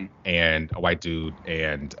hair and a white dude,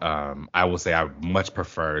 and I will say I much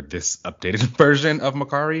prefer this updated version of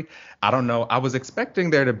Makkari. I don't know. I was expecting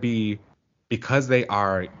there to be, because they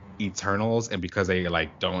are Eternals and because they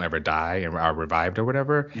like don't ever die and are revived or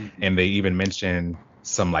whatever, and they even mention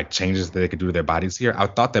some like changes that they could do to their bodies here. I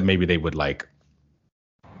thought that maybe they would like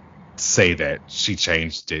say that she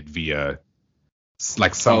changed it via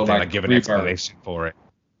like something, like give an explanation for it.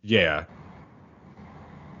 Yeah.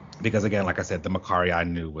 Because again, like I said, the Makkari I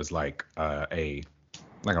knew was like a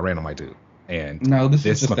random white dude, and no, this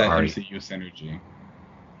is just Makkari, that MCU synergy.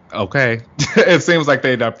 Okay, it seems like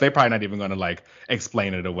they're probably not even gonna like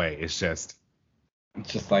explain it away. It's just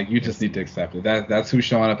like you just need to accept it. That's who's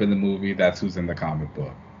showing up in the movie. That's who's in the comic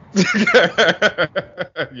book.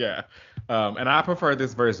 Yeah, and I prefer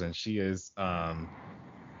this version. She is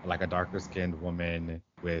like a darker skinned woman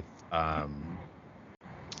with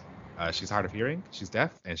she's hard of hearing, she's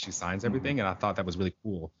deaf, and she signs everything. And I thought that was really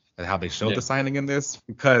cool how they showed the signing in this,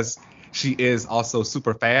 because she is also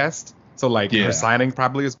super fast. So like her signing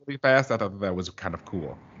probably is really fast. I thought that was kind of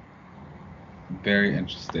cool. Very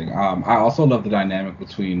interesting. I also love the dynamic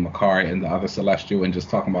between Makkari and the other Celestial, and just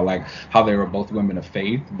talking about like how they were both women of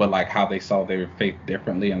faith, but like how they saw their faith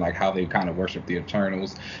differently, and like how they kind of worship the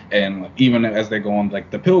Eternals, and even as they go on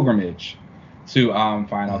like the pilgrimage to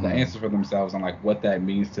find out the answers for themselves, and like what that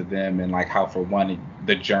means to them, and like how for one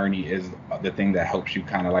the journey is the thing that helps you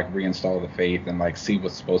kind of like reinstall the faith and like see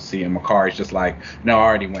what's supposed to see. And Makkari's just like, no, I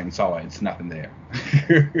already went and saw it, it's nothing there.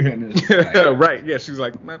 And it's like, right, yeah, she's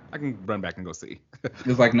like, I can run back and go see.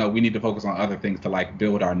 It's like, no, we need to focus on other things to like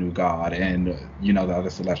build our new god. And the other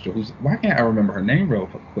Celestial, why can't I remember her name real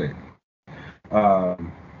quick?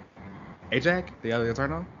 Ajak, the other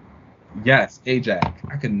Eternal? Yes, Ajak.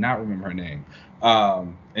 I could not remember her name.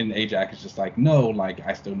 And Ajak is just like, no, like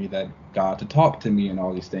I still need that god to talk to me and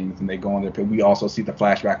all these things. And they go on there. We also see the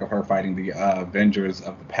flashback of her fighting the Avengers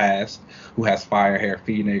of the past, who has Fire Hair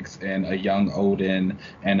Phoenix and a young Odin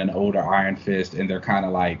and an older Iron Fist, and they're kind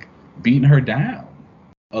of like beating her down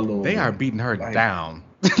a little. They are beating her down.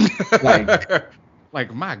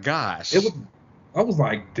 Like my gosh. I was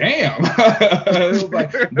like, damn. It was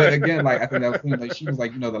like, but again, like I think that was like she was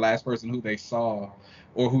like, the last person who they saw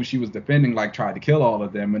or who she was defending like tried to kill all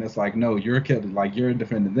of them, and it's like, no, you're killing, like you're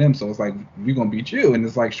defending them, so it's like we're gonna beat you. And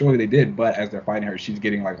it's like, surely they did, but as they're fighting her, she's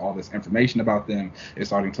getting like all this information about them, is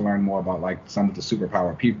starting to learn more about like some of the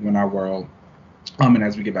superpowered people in our world. And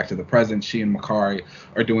as we get back to the present, she and Makkari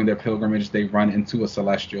are doing their pilgrimage. They run into a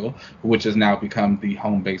Celestial, which has now become the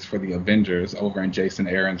home base for the Avengers over in Jason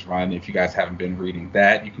Aaron's run. If you guys haven't been reading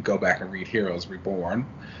that, you can go back and read Heroes Reborn.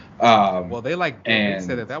 Well, they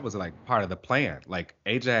said that was like part of the plan. Like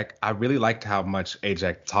Ajak, I really liked how much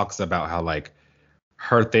Ajak talks about how like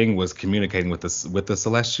her thing was communicating with the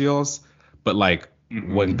Celestials, but like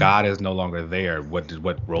when God is no longer there,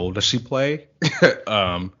 what role does she play?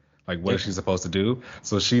 Like, what is she supposed to do?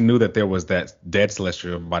 So she knew that there was that dead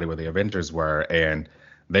celestial body where the Avengers were, and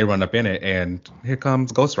they run up in it, and here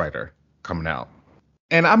comes Ghost Rider coming out.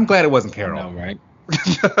 And I'm glad it wasn't Carol. I know, right?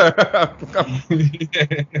 I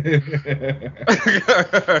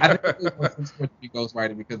think it was supposed to be Ghost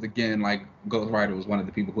Rider because, again, like Ghost Rider was one of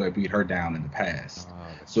the people who had beat her down in the past.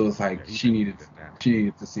 So it's like she needed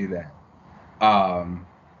to see that.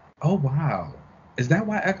 Oh wow, is that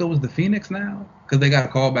why Echo was the Phoenix now? Because they got a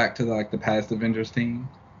call back to the past Avengers team.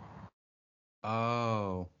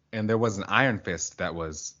 Oh, and there was an Iron Fist that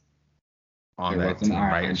was on that team,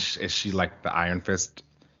 right? Is she like the Iron Fist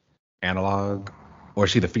analog, or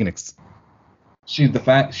is she the Phoenix? She's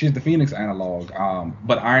the Phoenix analog.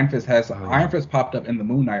 But Iron Fist Iron Fist popped up in the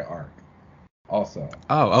Moon Knight arc, also.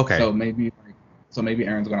 Oh, okay. So maybe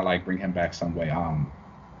Aaron's gonna bring him back some way.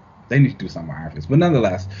 They need to do something with Iron Fist, but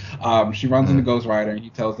nonetheless, she runs into Ghost Rider and he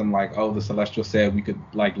tells them oh, the Celestial said we could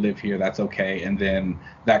live here. That's okay. And then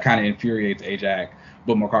that kind of infuriates Ajak.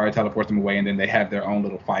 But Makkari teleports them away, and then they have their own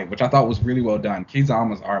little fight, which I thought was really well done.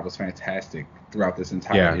 Kizama's art was fantastic throughout this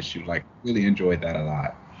entire issue. Really enjoyed that a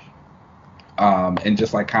lot. And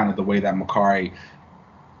just kind of the way that Makkari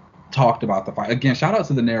talked about the fight. Again, shout out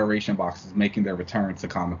to the narration boxes making their return to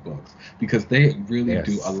comic books, because they really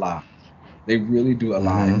do a lot. They really do a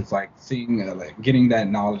lot. It's seeing, getting that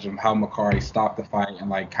knowledge of how Makkari stopped the fight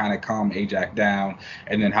and kind of calm Ajak down,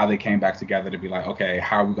 and then how they came back together to be okay,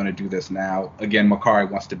 how are we going to do this now? Again, Makkari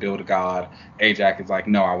wants to build a god. Ajak is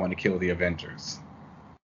no, I want to kill the Avengers.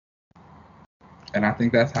 And I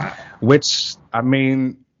think that's hot. Which, I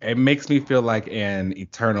mean, it makes me feel like an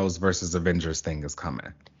Eternals versus Avengers thing is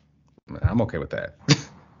coming. I'm okay with that.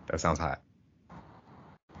 That sounds hot.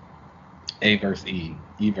 A versus E.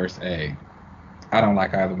 E versus A. I don't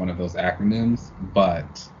like either one of those acronyms,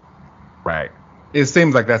 but... Right. It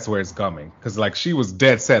seems like that's where it's going. Because, she was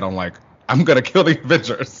dead set on, I'm going to kill the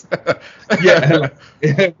Avengers. Yeah.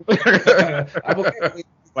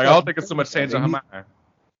 I don't think it's so much change on her mind.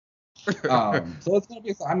 So it's going to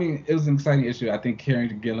be... I mean, it was an exciting issue. I think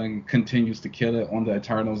Kieran Gillen continues to kill it on the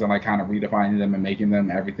Eternals and, kind of redefining them and making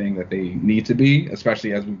them everything that they need to be,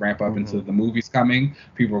 especially as we ramp up into the movies coming.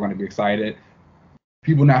 People are going to be excited.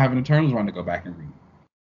 People now have an Eternals run to go back and read.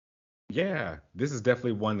 Yeah, this is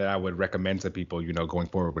definitely one that I would recommend to people, going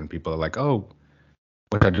forward when people are oh,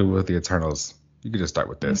 what I do with the Eternals? You could just start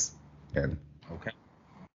with this. And okay.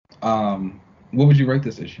 What would you rate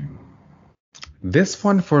this issue? This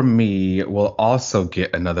one for me will also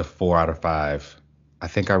get another 4 out of 5. I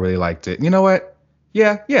think I really liked it. You know what?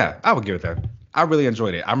 Yeah, I would give it that. I really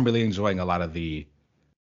enjoyed it. I'm really enjoying a lot of the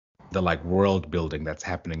world building that's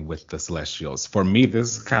happening with the Celestials. For me,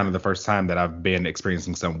 this is kind of the first time that I've been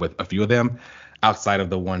experiencing some with a few of them, outside of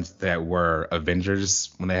the ones that were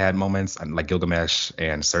Avengers when they had moments, like Gilgamesh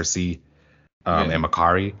and Cersei, and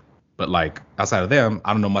Makkari. But outside of them,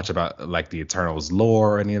 I don't know much about the Eternals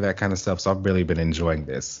lore or any of that kind of stuff. So I've really been enjoying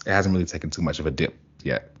this. It hasn't really taken too much of a dip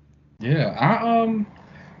yet. Yeah,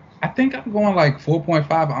 I think I'm going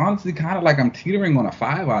 4.5. Honestly, kind of I'm teetering on a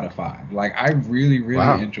 5 out of 5. I really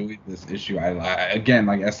enjoyed this issue. I again,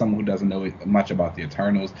 as someone who doesn't know much about the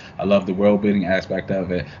Eternals, I love the world building aspect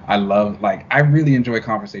of it. I love I really enjoy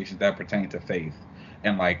conversations that pertain to faith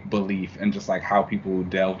and belief and just how people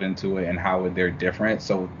delve into it and how they're different.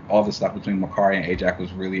 So all the stuff between Makkari and Ajak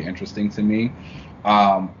was really interesting to me.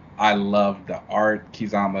 I love the art.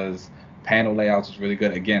 Kizama's panel layouts was really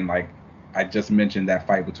good. Again, I just mentioned that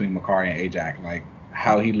fight between Makkari and Ajak,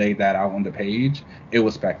 how he laid that out on the page, it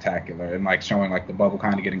was spectacular. And showing the bubble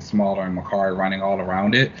kind of getting smaller and Makkari running all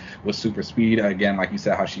around it with super speed. Again, like you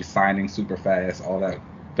said, how she's signing super fast, all that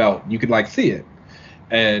felt, you could see it.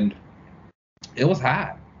 And it was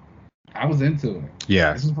hot. I was into it.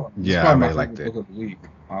 Yeah. This is probably my favorite book of the week,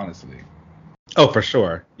 honestly. Oh, for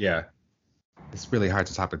sure. Yeah. It's really hard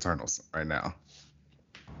to top Eternals right now.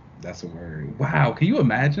 That's a word. Wow, can you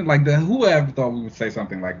imagine? Who ever thought we would say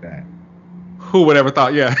something like that? Who would ever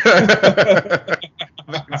thought? Yeah.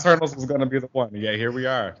 Eternals was gonna be the one. Yeah, here we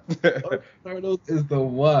are. Eternals is the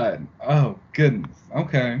one. Oh goodness.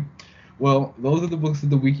 Okay. Well, those are the books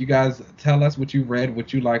of the week. You guys tell us what you read,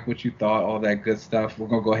 what you like, what you thought, all that good stuff. We're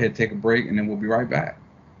gonna go ahead and take a break, and then we'll be right back.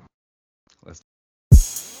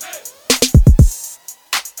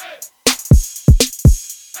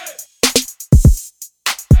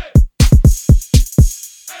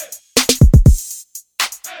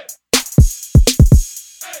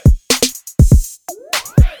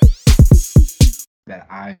 That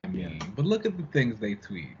I mean, but look at the things they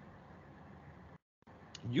tweet.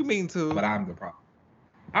 You mean too? But I'm the problem.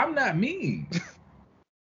 I'm not mean.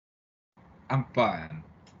 I'm fine.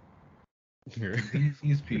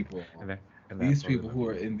 These people, these people who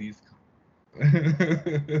are in these,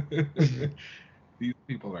 These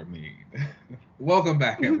people are mean. Welcome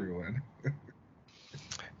back, everyone.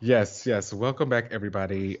 Yes, yes. Welcome back,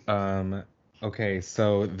 everybody. Okay,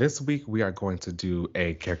 so this week we are going to do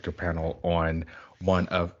a character panel on one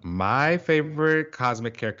of my favorite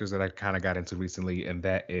cosmic characters that I kind of got into recently, and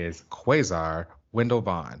that is Quasar, Wendell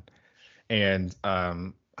Vaughn. And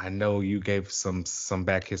I know you gave some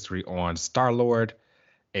back history on Star-Lord,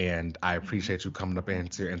 and I appreciate you coming up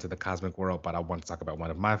into the cosmic world, but I want to talk about one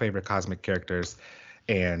of my favorite cosmic characters,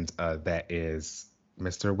 and that is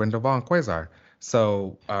Mr. Wendell Vaughn Quasar.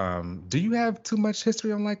 So, do you have too much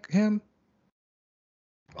history on like him?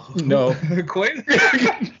 No.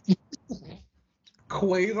 Quasar?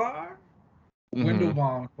 Quasar? Wendell Mhm.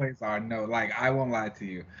 Vaughn Quasar. No, like I won't lie to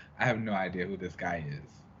you. I have no idea who this guy is.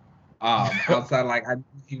 Outside, like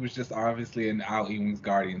he was just obviously in Al Ewing's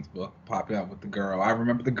Guardians book, popping up with the girl. I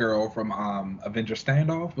remember the girl from Avenger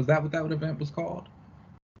Standoff. Was that what that event was called?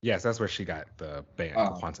 Yes, that's where she got the band, the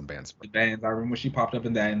quantum bands The from. bands. I remember she popped up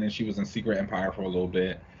in that, and then she was in Secret Empire for a little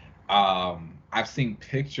bit. I've seen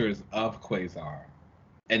pictures of Quasar,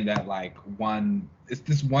 and that like it's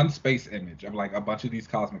this one space image of like a bunch of these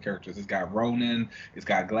cosmic characters. It's got Ronan, it's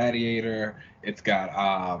got Gladiator, it's got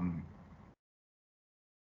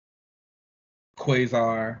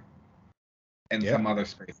Quasar, and some Yep. other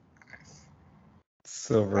space guys.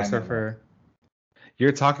 Silver I know that. Surfer.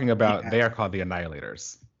 You're talking about, Yeah, they are called the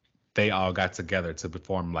Annihilators. They all got together to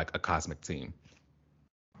form like a cosmic team.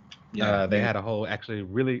 yeah. They had a whole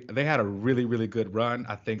they had a really good run.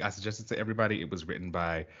 I think I suggested to everybody it was written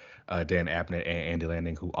by Dan Abnett and Andy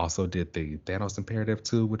Lanning, who also did the Thanos Imperative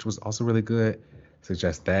too, which was also really good.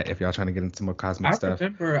 Suggest that if y'all trying to get into more cosmic stuff. I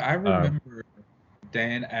Um, remember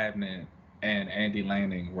Dan Abnett and Andy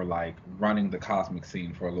Lanning were like running the cosmic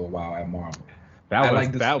scene for a little while at Marvel. that I was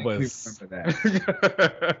like that distinctly was remember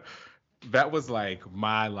that. that was like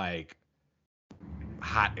my like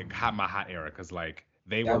my hot era, because like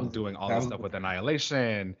they That were was doing all that this was stuff the with time.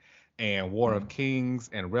 Annihilation and War of Kings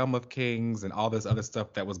and Realm of Kings and all this other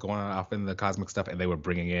stuff that was going on off in the cosmic stuff, and they were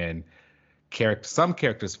bringing in some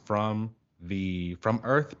characters from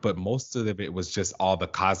Earth, but most of it was just all the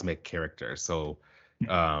cosmic characters. So,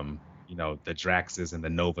 the Draxes and the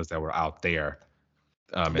Novas that were out there,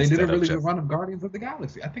 They did a instead of really good just run of Guardians of the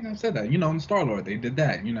Galaxy. I think I've said that. In Star Lord, they did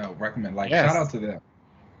that. Recommend shout out yes, to them.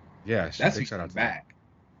 yeah, That's who big you shout out need to them. back.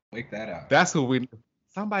 Wake that up. That's who we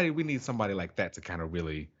need somebody like that to kind of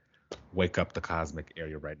really wake up the cosmic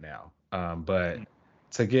area right now. But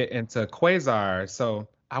to get into Quasar, so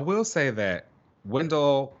I will say that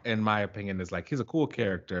Wendell, in my opinion, is like he's a cool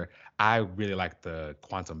character. I really like the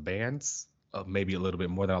quantum bands, maybe a little bit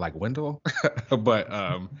more than I like Wendell, but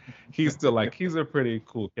he's a pretty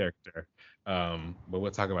cool character. But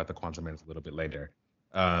we'll talk about the quantum bands a little bit later.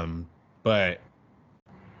 But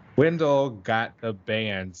Wendell got the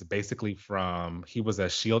bands basically from, he was a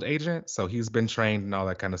Shield agent, so he's been trained and all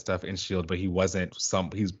that kind of stuff in Shield, but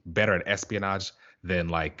he's better at espionage than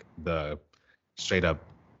like the straight up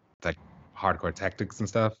like hardcore tactics and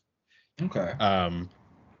stuff. Okay. Um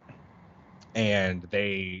and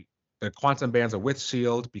the quantum bands are with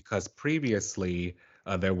Shield because previously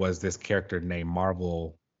there was this character named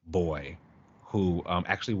Marvel Boy who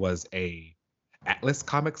actually was a Atlas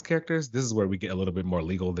Comics characters. This is where we get a little bit more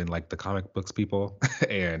legal than like the comic books people.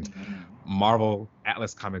 And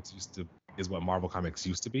Atlas Comics is what Marvel Comics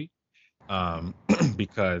used to be.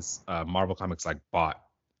 Because Marvel Comics like bought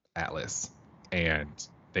Atlas and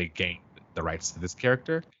they gained the rights to this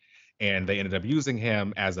character, and they ended up using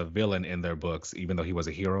him as a villain in their books, even though he was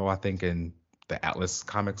a hero, I think, in the Atlas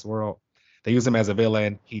Comics world. They used him as a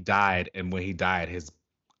villain. He died, and when he died, his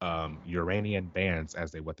Uranian bands,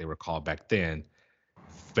 what they were called back then,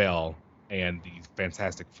 fell, and the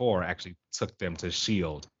Fantastic Four actually took them to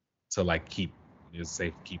Shield to like keep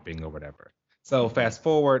safekeeping or whatever. So fast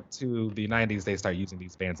forward to the 90s, they start using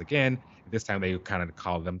these bands again. This time they kind of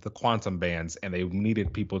called them the quantum bands, and they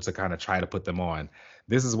needed people to kind of try to put them on.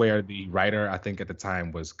 This is where the writer, I think at the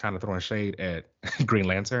time, was kind of throwing shade at Green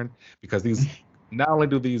Lantern, because not only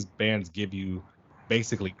do these bands give you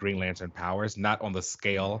basically Green Lantern powers, not on the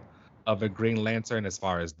scale of a Green Lantern as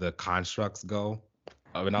far as the constructs go,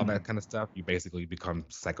 and all that kind of stuff. You basically become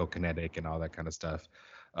psychokinetic and all that kind of stuff.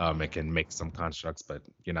 It can make some constructs, but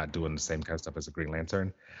you're not doing the same kind of stuff as a Green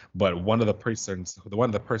Lantern. But one of the persons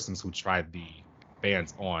who tried the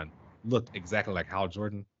bands on looked exactly like Hal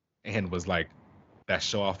Jordan and was like that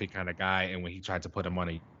show-offy kind of guy. And when he tried to put him on,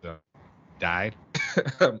 he died.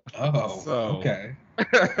 Oh, So, okay.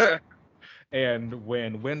 and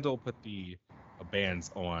when Wendell put the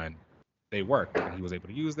bands on, they worked, and he was able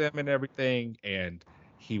to use them and everything. And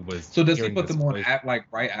he was So does he hearing put this them on voice.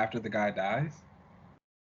 right after the guy dies?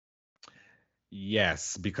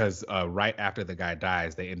 Yes, because right after the guy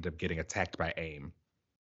dies, they end up getting attacked by AIM.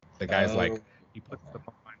 The guy's Oh, like, he puts them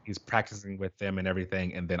on, he's practicing with them and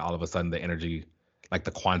everything, and then all of a sudden the energy, like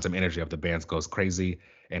the quantum energy of the bands goes crazy,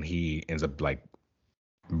 and he ends up like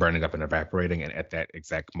burning up and evaporating. And at that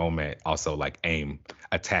exact moment, also like AIM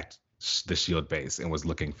attacked the shield base and was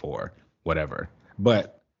looking for whatever.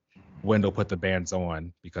 But Wendell put the bands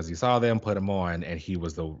on because he saw them, put them on, and he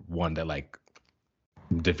was the one that like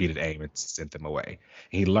defeated AIM and sent them away.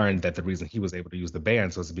 And he learned that the reason he was able to use the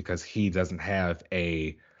bands was because he doesn't have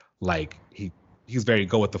a like he's very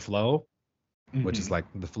go with the flow, which is mhm. like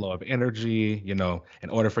the flow of energy. In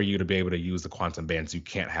order for you to be able to use the quantum bands, you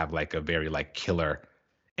can't have like a very like killer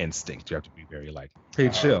instinct. You have to be very like, hey,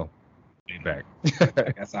 Oh, chill, be back.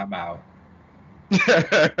 I guess I'm out.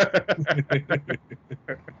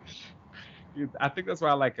 I think that's why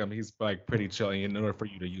I like him. He's like pretty chill. And in order for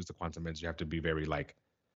you to use the quantum bands, you have to be very like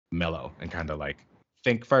mellow and kind of like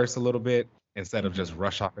think first a little bit instead of just Mhm.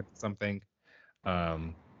 rush off into something,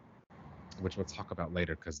 um, which we'll talk about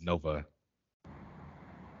later because Nova,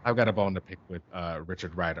 I've got a bone to pick with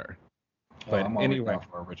Richard Rider. Oh, But I'm always anyway, down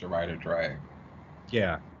for a Richard Rider drag.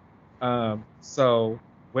 yeah. So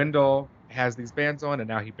Wendell has these bands on, and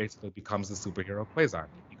now he basically becomes the superhero Quasar.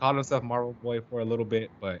 He called himself Marvel Boy for a little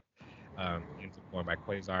bit, but he ends up going by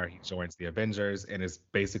Quasar. He joins the Avengers and is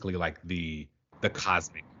basically like the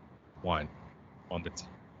cosmic one on the team.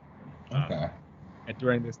 Um, Okay. and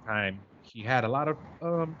during this time, he had a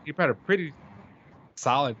pretty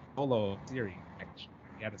solid solo series. Actually,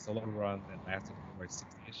 he had a solo run that lasted for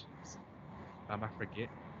 60 issues. I forget.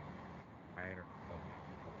 Right or so.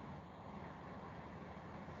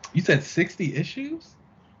 You said 60 issues?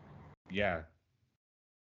 Yeah,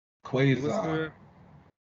 he was Quasar. uh,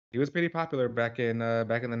 he was pretty popular back in the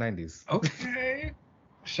 90s. Okay.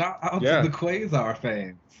 Shout out to Yeah. the Quasar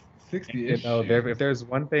fans. 60 If issues. there's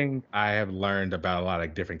one thing I have learned about a lot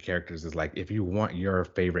of different characters is like if you want your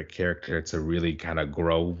favorite character to really kind of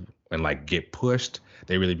grow and like get pushed,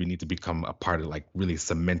 they really need to become a part of like really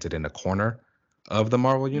cemented in the corner of the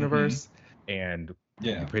Marvel Mm-hmm. universe. And you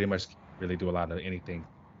Yeah. pretty much can't really do a lot of anything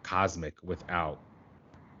cosmic without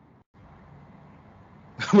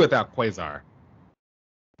without Quasar.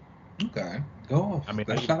 Okay. Go. I mean,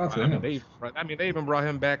 Go shout out to him. they even brought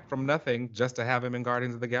him back from nothing just to have him in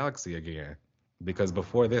Guardians of the Galaxy again, because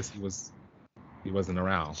before this he wasn't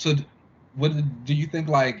around. So, do you think,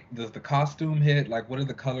 like, does the costume hit? Like, what are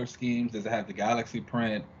the color schemes? Does it have the galaxy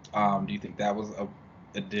print? Do you think that was a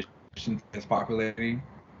addition to his popularity?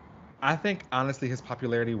 I think honestly his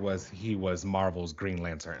popularity was he was Marvel's Green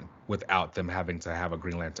Lantern without them having to have a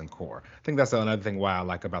Green Lantern core. I think that's another thing why I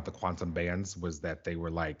like about the Quantum Bands was that they were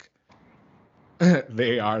like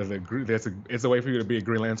they are it's a way for you to be a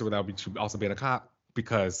Green Lantern without also being a cop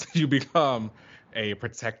because you become a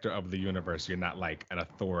protector of the universe. You're not like an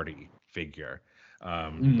authority figure.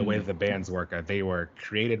 The way Mm. that the bands work, they were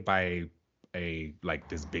created by a like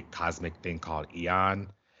this big cosmic thing called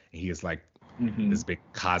Eon. He is like Mm-hmm. this big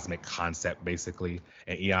cosmic concept basically,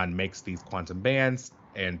 and Eon makes these quantum bands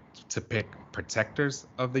and to pick protectors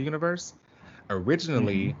of the universe. Mm-hmm.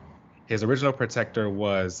 Originally, his original protector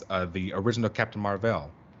was the original Captain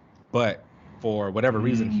Marvel, but for whatever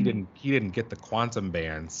reason, Mm. he didn't get the quantum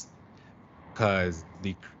bands because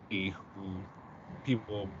the Kree, who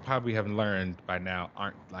people probably have learned by now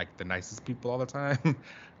aren't like the nicest people all the time,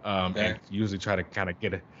 Okay. and usually try to kind of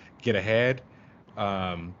get ahead.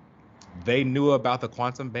 Um, they knew about the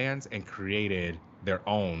quantum bands and created their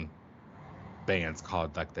own bands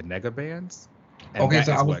called like the nega bands, and Okay, that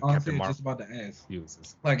so I is was what Captain honestly Marvel just about to ask,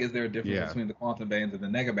 uses. like, is there a difference Yeah. between the quantum bands and the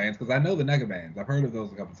nega bands? Because I know the nega bands. I've heard of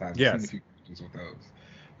those a couple times. I've seen a Yes. few pictures with those.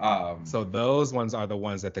 Um, So those ones are the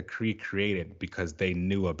ones that the Kree created because they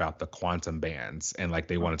knew about the quantum bands and like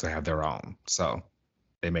they wanted to have their own. So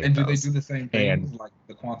they made and do they do those. the same And things like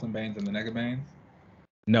the quantum bands and the nega bands?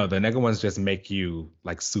 no, the nega ones just make you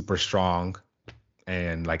like super strong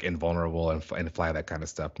and like invulnerable and fly that kind of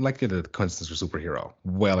stuff. Like the quintessential superhero.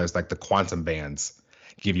 Well, as like the quantum bands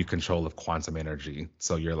give you control of quantum energy.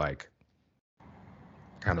 So you're like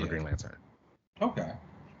kind of a Yeah. Green Lantern. Okay.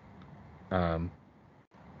 Um,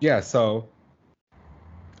 yeah, so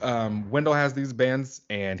Wendell has these bands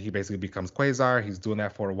and he basically becomes Quasar. He's doing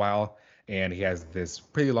that for a while. And he has this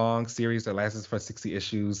pretty long series that lasts for 60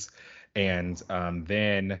 issues. And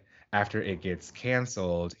then after it gets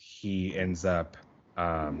canceled, he ends up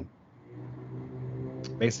um,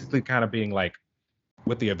 basically kind of being like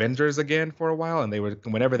with the Avengers again for a while. And they would,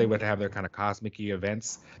 whenever they would have their kind of cosmic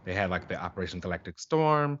events, they had like the Operation Galactic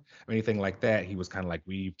Storm or anything like that. He was kind of like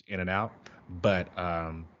weaved in and out. But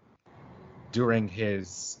during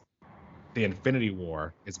his the Infinity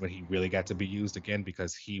War is when he really got to be used again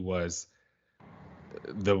because he was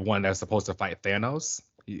the one that's supposed to fight Thanos.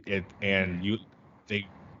 And they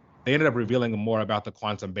ended up revealing more about the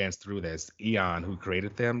quantum bands through this. Eon, who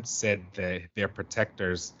created them, said that their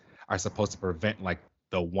protectors are supposed to prevent like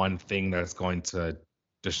the one thing that's going to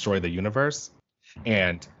destroy the universe.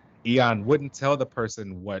 And Eon wouldn't tell the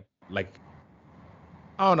person what, like,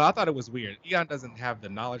 I don't know. I thought it was weird. Eon doesn't have the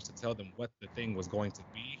knowledge to tell them what the thing was going to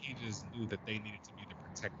be. He just knew that they needed to be the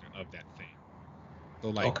protector of that thing. So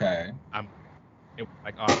like, Okay. it was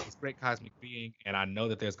like, oh, this great cosmic being, and I know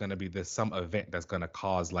that there's going to be some event that's going to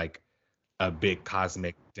cause like a big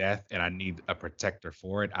cosmic death, and I need a protector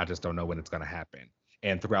for it. I just don't know when it's going to happen.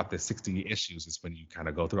 And throughout the 60 issues is when you kind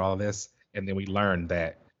of go through all of this, and then we learn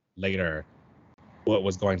that later what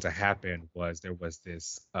was going to happen was there was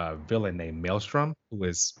this villain named Maelstrom who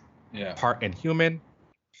is part inhuman,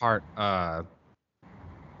 part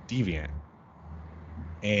deviant,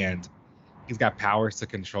 and he's got powers to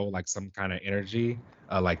control like some kind of energy,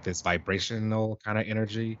 like this vibrational kind of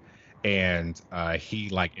energy, and he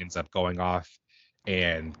like ends up going off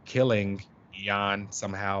and killing Eon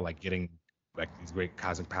somehow, like getting like these great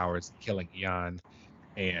cosmic powers, killing Eon,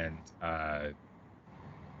 and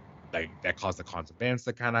like that caused the quantum bands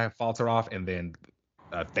to kind of falter off, and then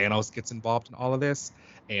Thanos gets involved in all of this,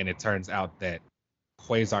 and it turns out that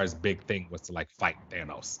Quasar's big thing was to like fight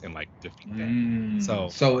Thanos and like defeat them.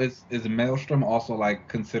 So is Maelstrom also like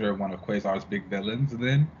considered one of Quasar's big villains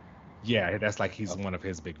then? Yeah, that's like he's one of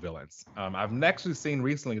his big villains. I've actually seen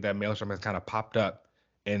recently that Maelstrom has kind of popped up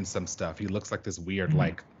in some stuff. He looks like this weird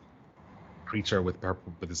like creature with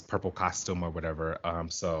his purple costume or whatever.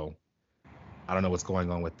 So I don't know what's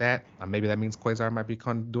going on with that. Maybe that means Quasar might be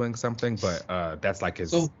doing something, but that's like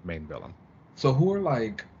his main villain. So who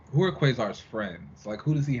are Quasar's friends? Like,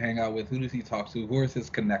 who does he hang out with? Who does he talk to? Who are his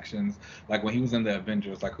connections? Like, when he was in the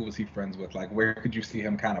Avengers, like, who was he friends with? Like, where could you see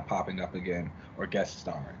him kind of popping up again or guest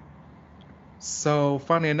starring? So,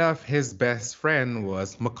 funny enough, his best friend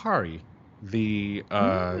was Makkari, the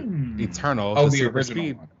Eternal, the Silver original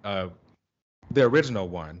Speed, one. The original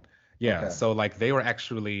one. Yeah. Okay. So, like, they were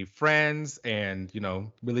actually friends and,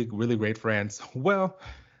 really, really great friends. Well,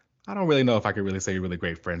 I don't really know if I could really say really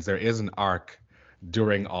great friends. There is an arc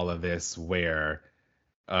during all of this where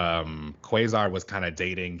Quasar was kind of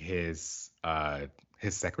dating his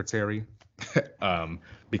secretary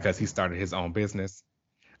because he started his own business.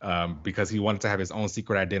 Because he wanted to have his own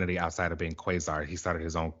secret identity outside of being Quasar. He started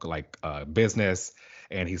his own like business,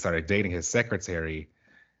 and he started dating his secretary.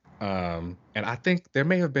 And I think there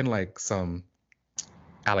may have been like some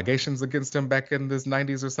allegations against him back in this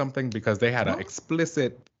 90s or something, because they had an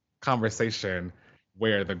explicit conversation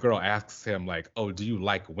where the girl asks him like, "Oh, do you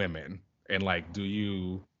like women? And like, do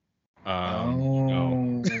you okay,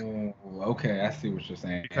 I see what you're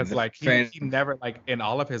saying." Because like he never, like, in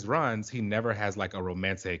all of his runs, he never has like a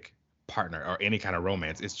romantic partner or any kind of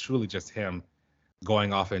romance. It's truly just him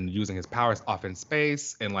going off and using his powers off in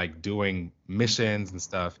space and like doing missions and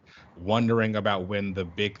stuff, wondering about when the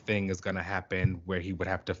big thing is going to happen where he would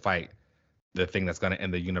have to fight the thing that's going to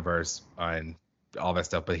end the universe and all that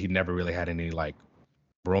stuff. But he never really had any like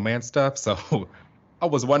romance stuff. So I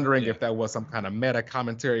was wondering if that was some kind of meta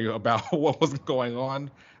commentary about what was going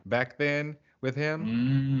on back then with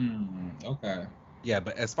him. Okay. Yeah,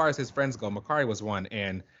 but as far as his friends go, Makkari was one,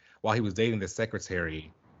 and while he was dating the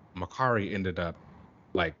secretary, Makkari ended up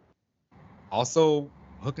like also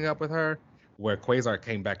hooking up with her, where Quasar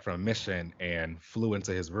came back from a mission and flew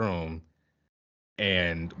into his room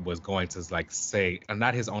and was going to like say,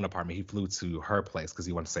 not his own apartment, he flew to her place because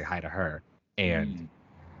he wanted to say hi to her, and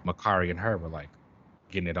Makkari and her were like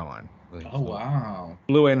getting it on. Wow.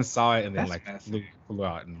 Flew in, saw it, and then like flew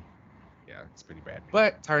out, and yeah, it's pretty bad.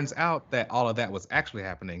 But turns out that all of that was actually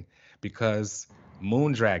happening because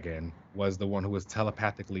Moondragon was the one who was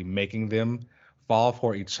telepathically making them fall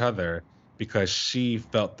for each other because she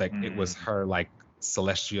felt that it was her like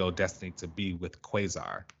celestial destiny to be with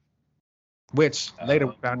Quasar. Which later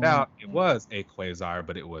we found out it was a Quasar,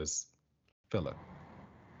 but it was Philip.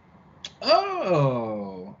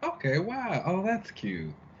 Oh, okay, wow. Oh, that's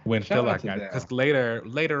cute. When Philip got, because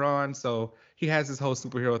later on, so he has this whole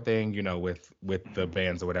superhero thing, with the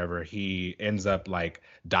bands or whatever. He ends up like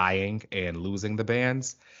dying and losing the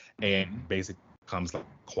bands, and basically becomes like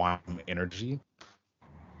quantum energy.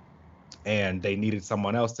 And they needed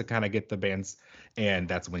someone else to kind of get the bands, and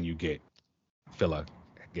that's when you get Phila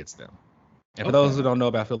gets them. And for those who don't know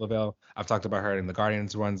about Phila Vale, I've talked about her in the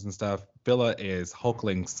Guardians runs and stuff. Phila is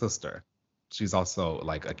Hulkling's sister. She's also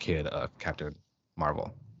like a kid of Captain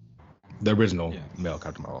Marvel. The original male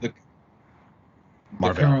Captain Marvel. The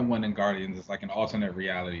Marvel. current one in Guardians is like an alternate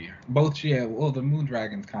reality. Both, yeah. Well, the Moon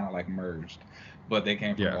Dragons kind of like merged, but they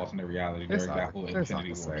came from Yeah, alternate reality it's during all that whole it's all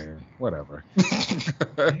Infinity the Wars. same. Whatever.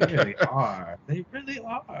 They really are. They really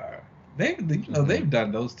are. They, you know, Mhm. they've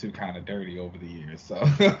done those two kind of dirty over the years. So,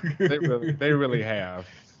 They really have.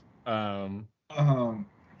 Um, um,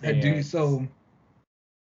 and so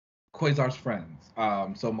Quasar's friends.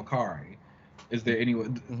 So Makari, is there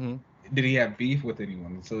anyone? mhm. Did he have beef with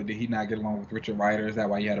anyone? So did he not get along with Richard Rider? Is that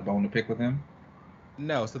why you had a bone to pick with him?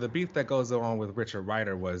 No, so the beef that goes on with Richard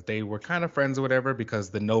Rider was they were kind of friends or whatever because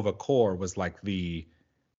the Nova Corps was like the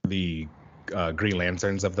Green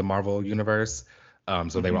Lanterns of the Marvel universe.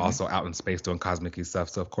 So they were Mm-hmm. also out in space doing cosmic stuff.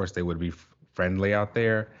 So of course they would be friendly out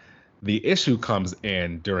there. The issue comes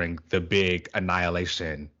in during the big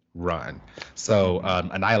Annihilation run. So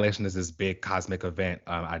Mm-hmm. Annihilation is this big cosmic event.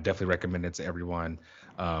 I definitely recommend it to everyone.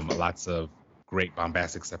 Lots of great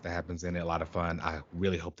bombastic stuff that happens in it. A lot of fun. I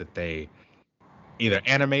really hope that they either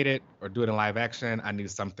animate it or do it in live action. I need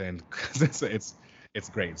something because it's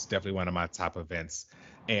great. It's definitely one of my top events.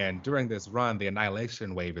 And during this run, the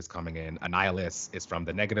Annihilation wave is coming in. Annihilus is from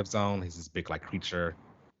the negative zone. He's this big like creature,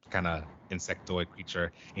 kind of insectoid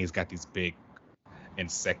creature, and he's got these big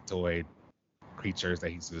insectoid creatures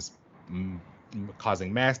that he's just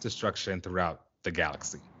causing mass destruction throughout the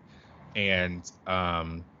galaxy. And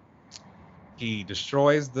he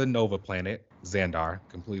destroys the Nova planet, Xandar,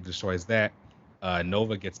 completely destroys that.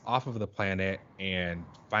 Nova gets off of the planet and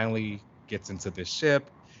finally gets into this ship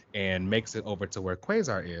and makes it over to where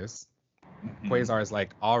Quasar is. Mm-hmm. Quasar is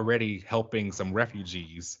like already helping some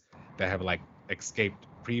refugees that have like escaped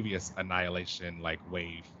previous annihilation like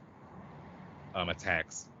wave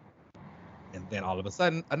attacks. And then all of a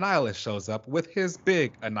sudden, Annihilus shows up with his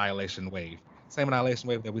big annihilation wave. Same annihilation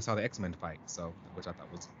wave that we saw the X-Men fight. So, which I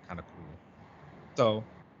thought was kind of cool. So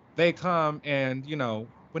they come and,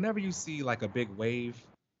 whenever you see like a big wave,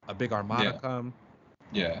 a big armada Yeah. come,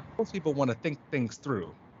 Yeah. most people want to think things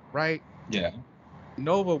through, right? Yeah.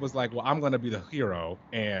 Nova was like, well, I'm going to be the hero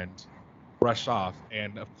and rush off.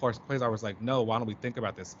 And of course, Quasar was like, no, why don't we think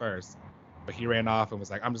about this first? But he ran off and was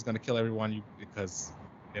like, I'm just going to kill everyone because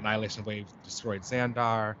the Annihilation Wave destroyed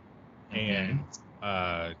Xandar. Mm-hmm. And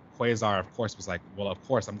Quasar, of course, was like, well, of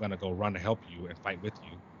course, I'm going to go run to help you and fight with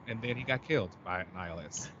you. And then he got killed by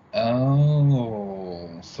Annihilus. Oh,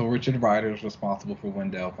 so Richard Rider is responsible for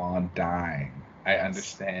Wendell Vaughn dying. I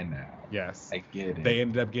understand now. Yes. I get it. They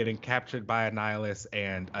ended up getting captured by Annihilus,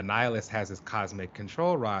 and Annihilus has his cosmic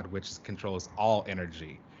control rod, which controls all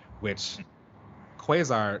energy, which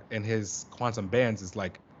Quasar in his quantum bands is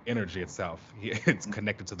like energy itself. It's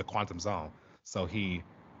connected to the quantum zone. So he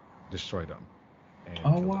destroyed him and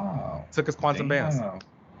Oh killed him. wow. Took his quantum bands. Damn.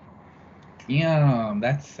 Damn,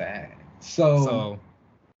 that's sad. So So,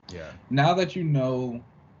 yeah. now that you know,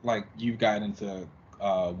 like you've gotten into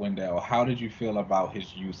Wendell, how did you feel about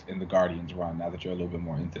his use in the Guardians run? Now that you're a little bit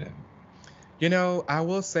more into him. I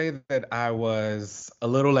will say that I was a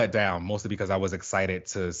little let down, mostly because I was excited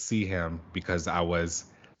to see him because I was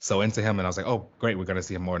so into him and I was like, oh, great, we're going to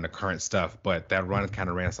see him more in the current stuff. But that run kind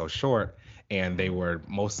of ran so short and they were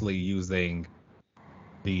mostly using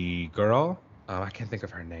the girl. I can't think of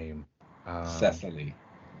her name. Cecily.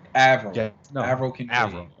 Avril. Yeah, no, Avril Kincaid.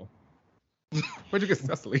 Avril. Where'd you get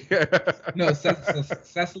Cecily? No,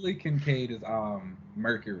 Cecily Kincaid is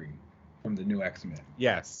Mercury from the new X-Men.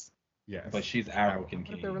 Yes. But she's Avril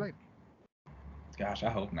Kincaid. If they're related. Gosh, I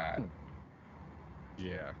hope not.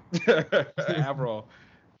 Yeah. Avril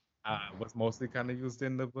was mostly kind of used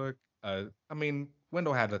in the book. I mean,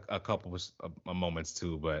 Wendell had a couple of moments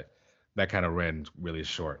too, but that kind of ran really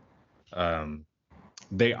short.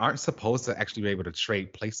 They aren't supposed to actually be able to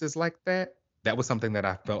trade places like that. That was something that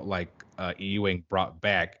I felt like Ewing brought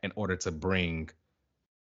back in order to bring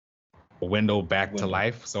Wendell back to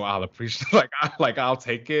life. So I'll appreciate I'll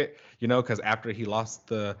take it, because after he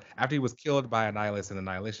was killed by Annihilus in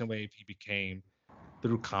Annihilation Wave, he became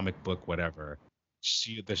through comic book whatever.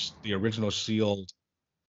 The original Shield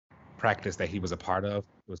practice that he was a part of,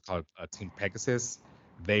 it was called Team Pegasus.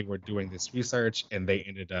 They were doing this research and they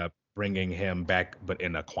ended up bringing him back, but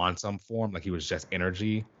in a quantum form, like he was just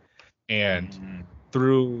energy. And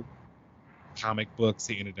through comic books,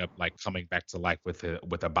 he ended up like coming back to life with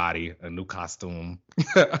a body, a new costume,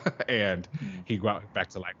 and he got back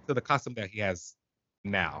to life to the costume that he has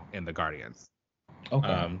now in the Guardians.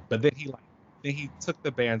 Okay. But then he took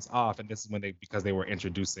the bands off, and this is when because they were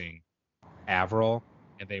introducing Avril,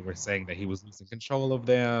 and they were saying that he was losing control of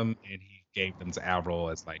them, and he gave them to Avril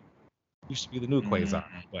as like, you should be the new Quasar,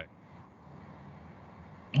 but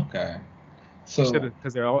okay, so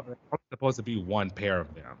because they're all supposed to be one pair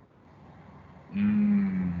of them.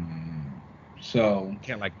 Mm. So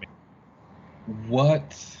Can't like.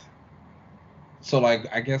 what? So like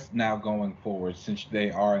I guess now going forward, since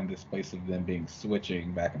they are in this place of them being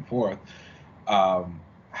switching back and forth, um,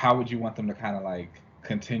 how would you want them to kind of like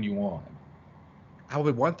continue on? I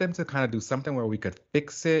would want them to kind of do something where we could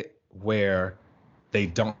fix it where they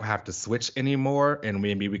don't have to switch anymore, and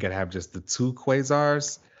maybe we could have just the two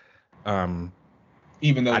quasars. Um,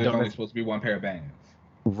 Even though I there's don't know. only supposed to be one pair of bands.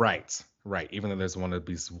 Right, right. Even though there's one of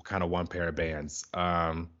these kind of one pair of bands.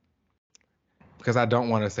 Because I don't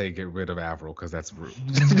want to say get rid of Avril because that's rude.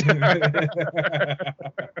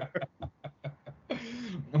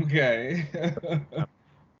 Okay.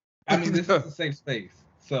 I mean, this is a safe space.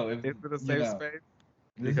 So if Is it a you safe know, space?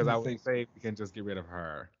 this Because is I a would safe say space. we can just get rid of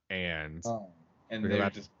her, and And because they're I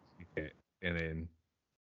just it, and then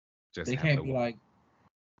just they have can't the be one. like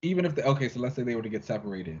even if okay, so let's say they were to get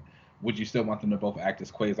separated, would you still want them to both act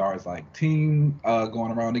as quasars like team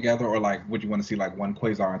going around together, or like would you want to see like one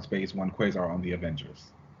quasar in space, one quasar on the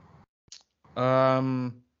Avengers?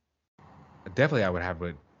 Um, definitely I would have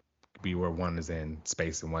it be where one is in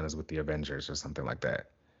space and one is with the Avengers or something like that.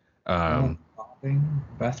 Oh, Um, bonding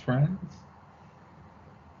best friends.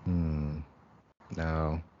 hmm,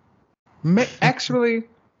 no, actually,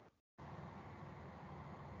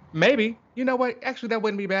 maybe. You know what? Actually, that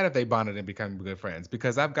wouldn't be bad if they bonded and become good friends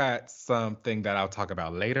because I've got something that I'll talk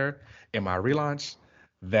about later in my relaunch.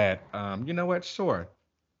 That you know what? Sure,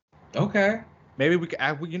 Okay. maybe we could.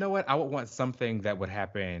 You know what? I would want something that would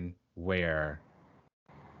happen where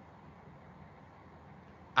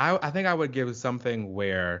I think I would give something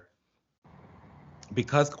where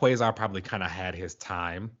because Quasar probably kind of had his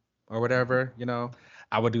time or whatever,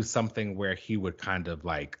 I would do something where he would kind of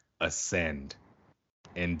like ascend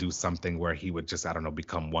and do something where he would just, I don't know,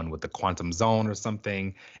 become one with the quantum zone or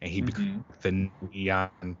something, and he becomes Mm-hmm. the new Eon,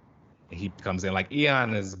 and he comes in like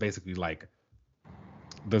Eon is basically like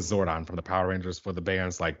the Zordon from the Power Rangers for the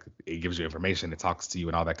bands. Like it gives you information, it talks to you,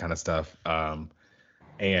 and all that kind of stuff.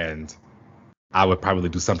 And I would probably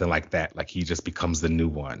do something like that. Like he just becomes the new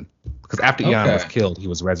one. Because after Eon was Okay. killed, he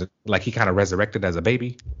was like he kind of resurrected as a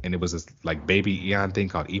baby, and it was this like baby Eon thing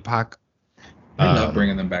called Epoch. They love Um,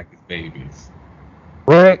 bringing them back as babies.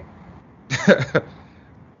 right.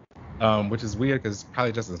 Which is weird because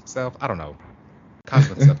probably just himself. I don't know.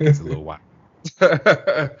 Cosmic stuff gets a little wild.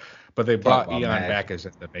 But they Talk brought about Eon magic. back as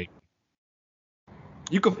just a baby.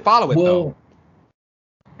 You can follow it though.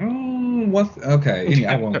 Well, what's okay?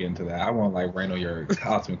 I won't get into that. I won't like rain on your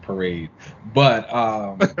cosmic parade. But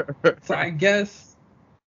so I guess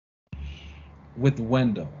with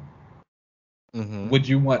Wendell, hmm would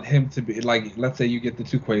you want him to be like? Let's say you get the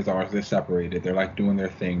two quasars, they're separated, they're like doing their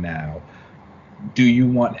thing now. Do you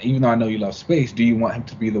want, even though I know you love space, do you want him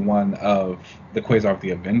to be the one of the quasar of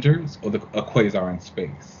the Avengers or a quasar in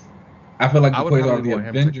space? I feel like I the would quasar probably of the want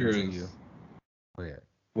him to continue. Avengers Go ahead.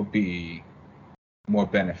 would be more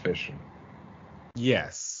beneficial.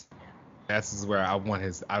 Yes, this is where I want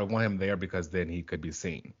him there because then he could be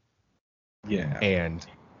seen. Yeah. And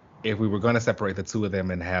if we were going to separate the two of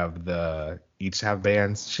them and have each have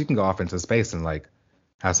bands, she can go off into space and like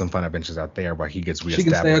have some fun adventures out there where he gets She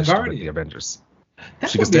can stay a reestablished with the guardian. Avengers.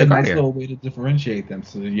 That She can would be stay a a nice guardian. little way to differentiate them.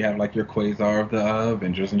 So you have like your Quasar of the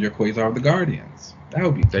Avengers and your Quasar of the Guardians. That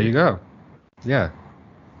would be There you cute. go. Yeah.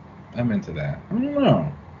 I'm into that. I don't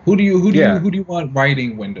know. Who do you want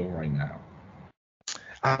writing Wendell right now?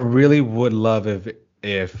 I really would love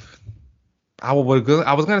if I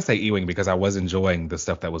was gonna say Ewing because I was enjoying the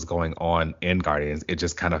stuff that was going on in Guardians. It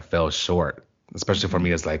just kind of fell short, especially for Mm-hmm.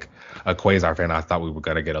 me as like a Quasar fan. I thought we were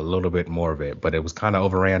gonna get a little bit more of it, but it was kind of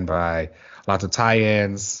overran by lots of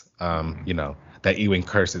tie-ins. That Ewing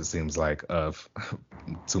curse it seems like of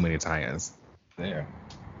too many tie-ins. There.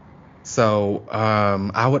 So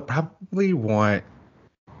I would probably want.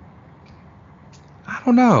 I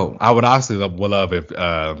don't know. I would honestly would love if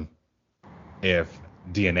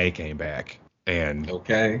DNA came back and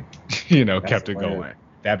Okay. That's kept it word. going.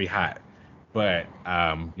 That'd be hot. But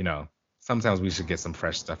sometimes we should get some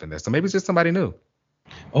fresh stuff in there. So maybe it's just somebody new.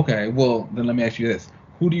 Okay. Well, then let me ask you this: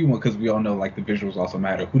 who do you want? Because we all know like the visuals also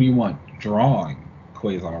matter. Who do you want drawing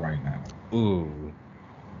Quasar right now? Ooh.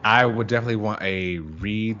 I would definitely want a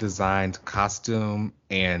redesigned costume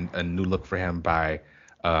and a new look for him by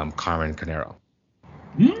Carmen Canero.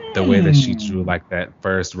 The way that she drew Mm. like that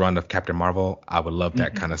first run of Captain Marvel, I would love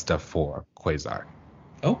that Hmm. kind of stuff for Quasar.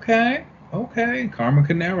 Okay. Okay. Karma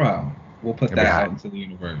Canero. We'll put It'd be that out hot. into the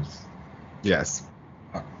universe. Yes.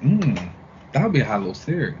 Mm, that would be a hot little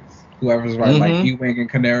series. Whoever's writing like Mm-hmm. Ewing and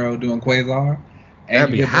Canero doing Quasar, and That'd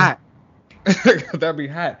you be get both. hot. That'd be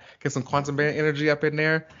hot. Get some quantum band energy up in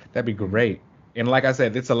there. That'd be great. And like I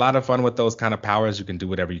said, it's a lot of fun with those kind of powers. You can do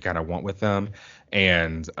whatever you kind of want with them.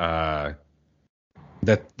 And the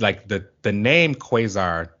name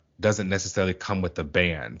Quasar doesn't necessarily come with the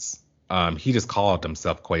bands. He just called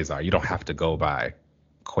himself Quasar. You don't have to go by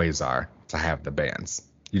Quasar to have the bands.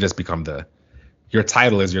 You just become your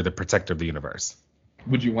title is you're the protector of the universe.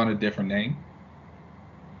 Would you want a different name?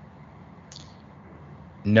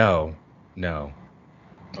 No.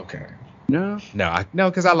 Okay. No,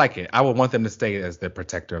 because I like it. I would want them to stay as the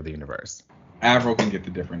protector of the universe. Avril can get the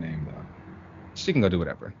different name though. She can go do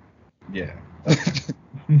whatever. Yeah.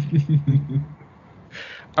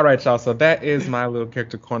 All right, y'all. So that is my little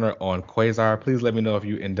character corner on Quasar. Please let me know if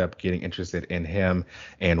you end up getting interested in him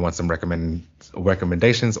and want some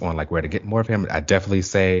recommendations on like where to get more of him. I definitely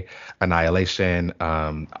say Annihilation,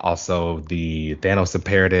 also the Thanos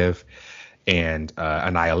Imperative, and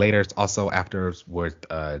Annihilators. Also afterwards,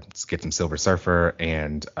 get some Silver Surfer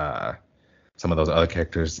and some of those other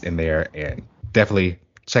characters in there, and definitely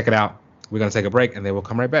check it out. We're gonna take a break and then we'll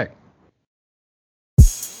come right back.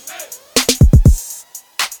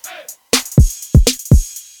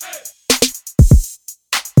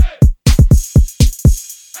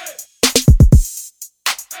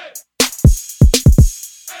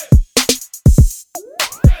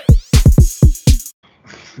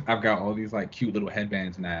 I've got all these like cute little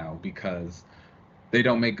headbands now because they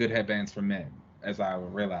don't make good headbands for men. As I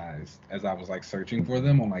realized as I was like searching for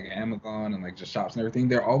them on like Amazon and like just shops and everything,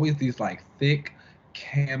 they're always these like thick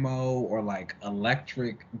camo or like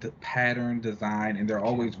electric pattern design, and they're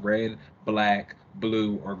always red, black,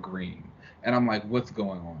 blue, or green. And I'm like, what's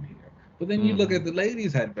going on here? But then you look at the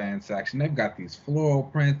ladies' headband section, they've got these floral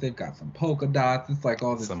prints, they've got some polka dots, it's like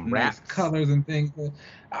all this Some nice wraps. colors and things.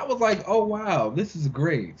 I was like, oh wow, this is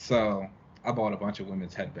great. So I bought a bunch of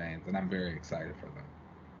women's headbands and I'm very excited for them.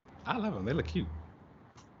 I love them. They look cute.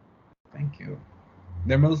 Thank you.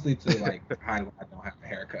 They're mostly to like hide when I don't have a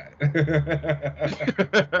haircut.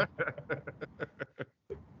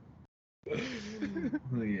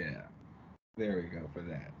 Yeah. There we go for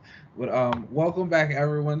that. But welcome back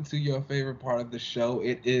everyone to your favorite part of the show.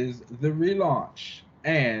 It is the relaunch.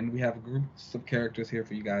 And we have groups of characters here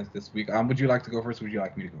for you guys this week. Would you like to go first or would you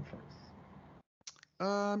like me to go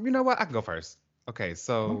first? You know what? I can go first. Okay,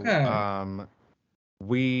 so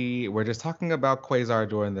we were just talking about Quasar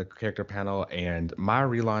during the character panel, and my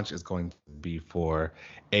relaunch is going to be for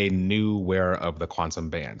a new wearer of the quantum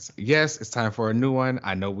bands. Yes, it's time for a new one.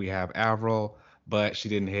 I know we have Avril, but she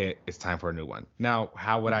didn't hit. It's time for a new one. Now,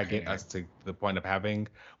 how would I get us to the point of having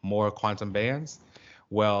more quantum bands?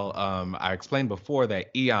 Well, I explained before that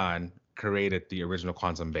Eon created the original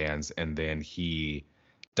quantum bands, and then he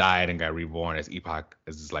died and got reborn as Epoch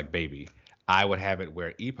as this like baby. I would have it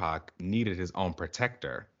where Epoch needed his own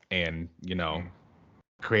protector and,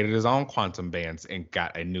 created his own quantum bands and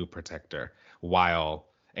got a new protector.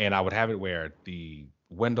 And I would have it where the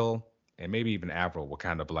Wendell and maybe even Avril were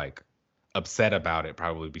kind of like upset about it,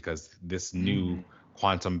 probably because this new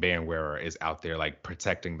quantum band wearer is out there like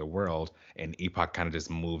protecting the world, and Epoch kind of just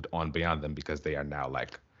moved on beyond them because they are now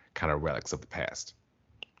like kind of relics of the past.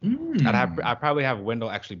 I'd probably have Wendell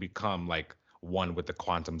actually become like one with the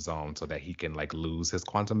quantum zone so that he can like lose his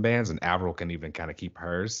quantum bands, and Avril can even kind of keep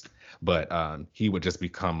hers, but he would just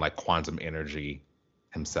become like quantum energy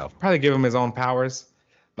himself. Probably give him his own powers,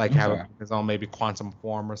 like have his own maybe quantum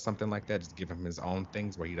form or something like that. Just give him his own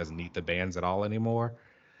things where he doesn't need the bands at all anymore.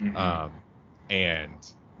 And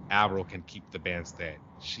Avril can keep the bands that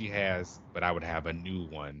she has, but I would have a new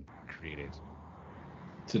one created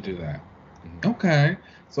to do that. Okay,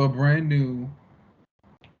 so a brand new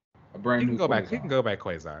Quasar. He can go by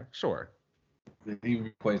Quasar, sure.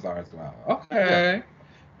 He Quasar as well. Okay, yeah.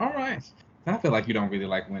 All right. I feel like you don't really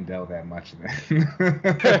like Wendell that much then.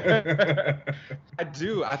 I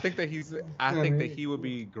do. I think that he would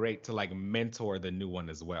be great to like mentor the new one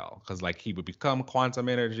as well, because like he would become quantum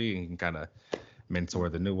energy and can kind of mentor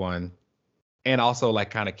the new one, and also like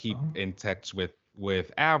kind of keep in touch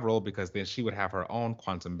with Avril, because then she would have her own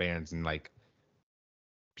quantum bands, and like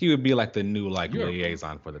he would be like the new like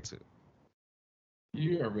liaison for the two.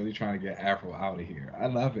 You are really trying to get Avril out of here. I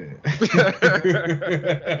love it.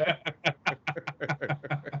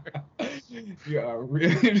 You are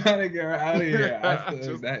really trying to get her out of here.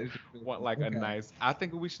 I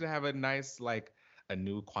think we should have a nice like a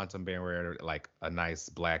new quantum band wearer, like a nice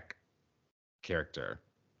black character.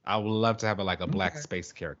 I would love to have a black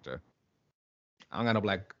space character. I don't got no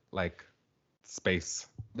black like space.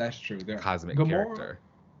 That's true. Cosmic character.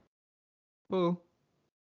 Boo.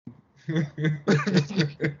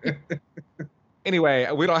 Anyway,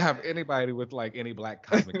 we don't have anybody with like any black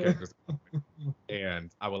cosmic characters, and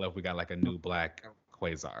I would love if we got like a new black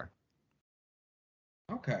Quasar.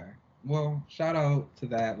 Okay. Well, shout out to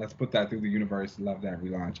that. Let's put that through the universe. Love that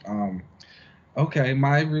relaunch. Okay,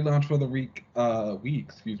 my relaunch for the week,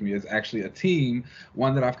 is actually a team,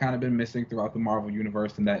 one that I've kind of been missing throughout the Marvel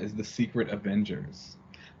universe, and that is the Secret Avengers.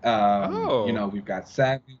 We've got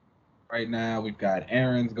Savage right now, we've got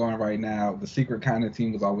Aaron's going right now. The secret kind of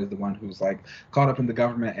team was always the one who's like caught up in the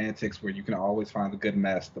government antics where you can always find the good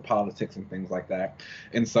mess, the politics and things like that.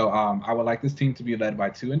 And so I would like this team to be led by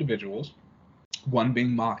two individuals, one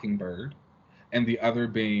being Mockingbird and the other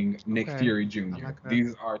being Nick Fury Jr. Like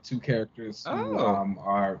These are two characters who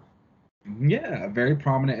are very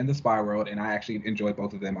prominent in the spy world, and I actually enjoy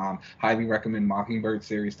both of them. Highly recommend Mockingbird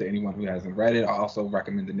series to anyone who hasn't read it. I also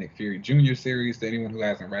recommend the Nick Fury Jr. series to anyone who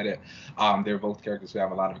hasn't read it. They're both characters who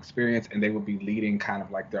have a lot of experience, and they will be leading kind of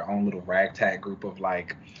like their own little ragtag group of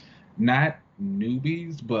like, not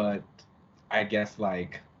newbies, but I guess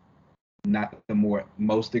like not the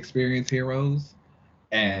most experienced heroes,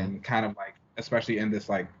 and kind of like, especially in this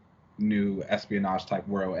like new espionage type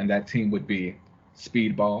world. And that team would be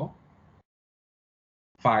Speedball,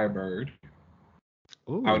 Firebird.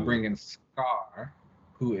 Ooh. I would bring in Scar,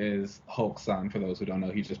 who is Hulk's son. For those who don't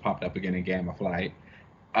know, he just popped up again in Gamma Flight.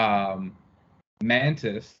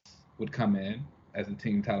 Mantis would come in as a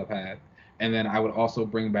team telepath, and then I would also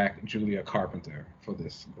bring back Julia Carpenter for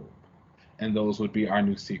this group, and those would be our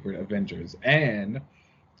new Secret Avengers. And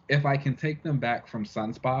if I can take them back from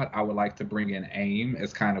Sunspot, I would like to bring in AIM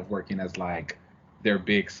as kind of working as like their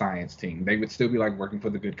big science team. They would still be like working for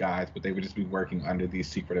the good guys, but they would just be working under these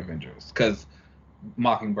Secret Avengers, because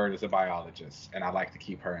Mockingbird is a biologist, and I like to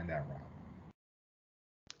keep her in that realm.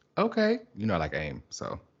 Okay, I like AIM,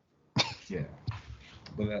 so yeah.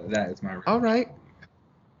 But that is my. All right.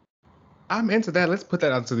 I'm into that. Let's put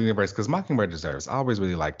that out to the universe because Mockingbird deserves. I always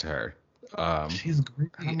really liked her. She's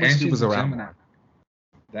great, and she was around. Gemini.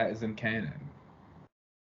 That is in canon.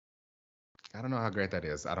 I don't know how great that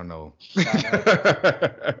is. I don't know.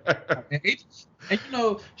 and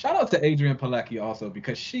shout out to Adrian Palicki also,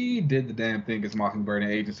 because she did the damn thing as Mockingbird in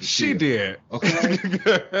Agents of She did. Okay.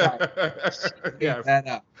 Yes. That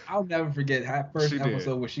up. I'll never forget that first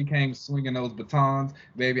episode where she came swinging those batons.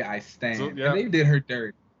 Baby, I stand. So, and they did her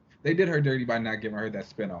dirty. They did her dirty by not giving her that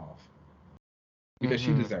spinoff, because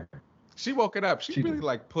she deserved it. She woke it up. She really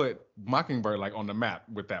like put Mockingbird like on the map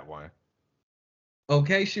with that one.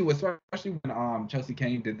 Okay, she was, especially when Chelsea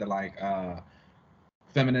Kane did the like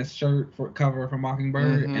feminist shirt for cover for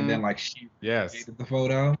Mockingbird, and then like she did the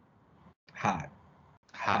photo. Hot.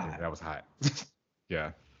 That was hot.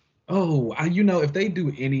 Yeah. Oh, if they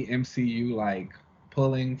do any MCU like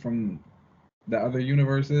pulling from the other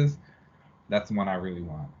universes, that's the one I really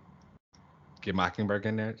want. Get Mockingbird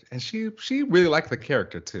in there, and she really liked the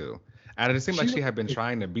character too. And it seemed like she had been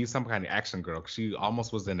trying to be some kind of action girl. She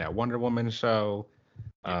almost was in that Wonder Woman show.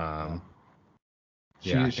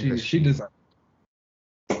 She deserves.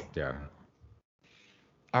 Yeah.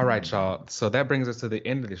 All right, y'all. So that brings us to the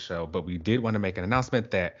end of the show, but we did want to make an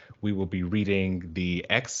announcement that we will be reading the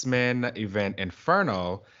X-Men event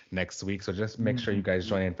Inferno next week. So just make sure you guys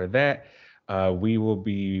join in for that. We will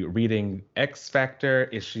be reading X Factor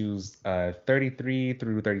issues 33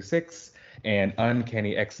 through 36 and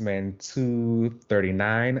Uncanny X-Men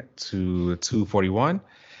 239 to 241.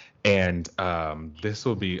 And this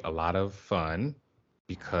will be a lot of fun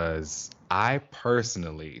because I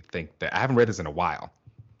personally think that I haven't read this in a while.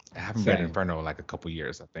 I haven't read Inferno in like a couple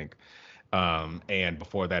years, I think. And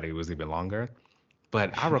before that, it was even longer.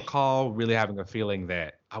 But I recall really having a feeling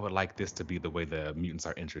that I would like this to be the way the mutants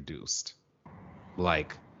are introduced.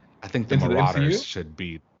 Like, I think the Marauders should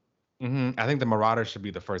be. I think the Marauders should be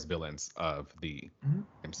the first villains of the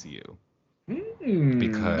MCU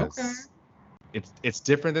because it's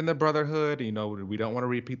different than the Brotherhood. We don't want to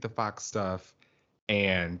repeat the Fox stuff,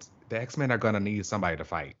 and the X-Men are gonna need somebody to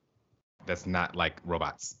fight. That's not like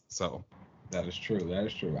robots. So that is true.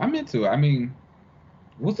 I'm into it. I mean,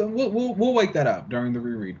 we'll wake that up during the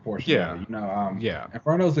reread portion. Yeah.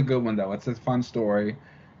 Inferno's a good one though. It's a fun story.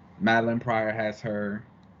 Madeline Pryor has her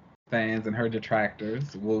fans and her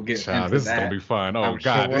detractors. We'll get into this that. Is gonna be fun. Oh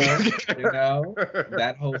God. Sure,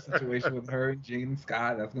 that whole situation with her and Jean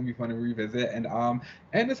Scott, that's gonna be fun to revisit. And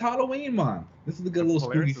it's Halloween month. This is a good little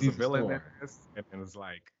spooky season story. And it's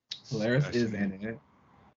like Polaris is in it.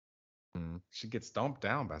 She gets stomped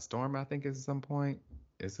down by Storm, I think, at some point.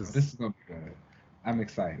 This is gonna be good. I'm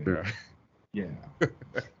excited. Yeah.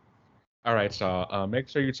 All right, y'all. Make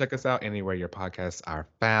sure you check us out anywhere your podcasts are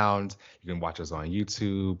found. You can watch us on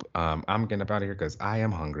YouTube. I'm getting up out of here because I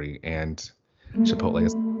am hungry, and Chipotle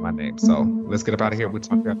is my name. So let's get up out of here. We'll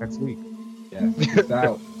talk about next week. Yeah. Peace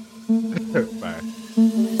out.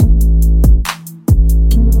 Bye.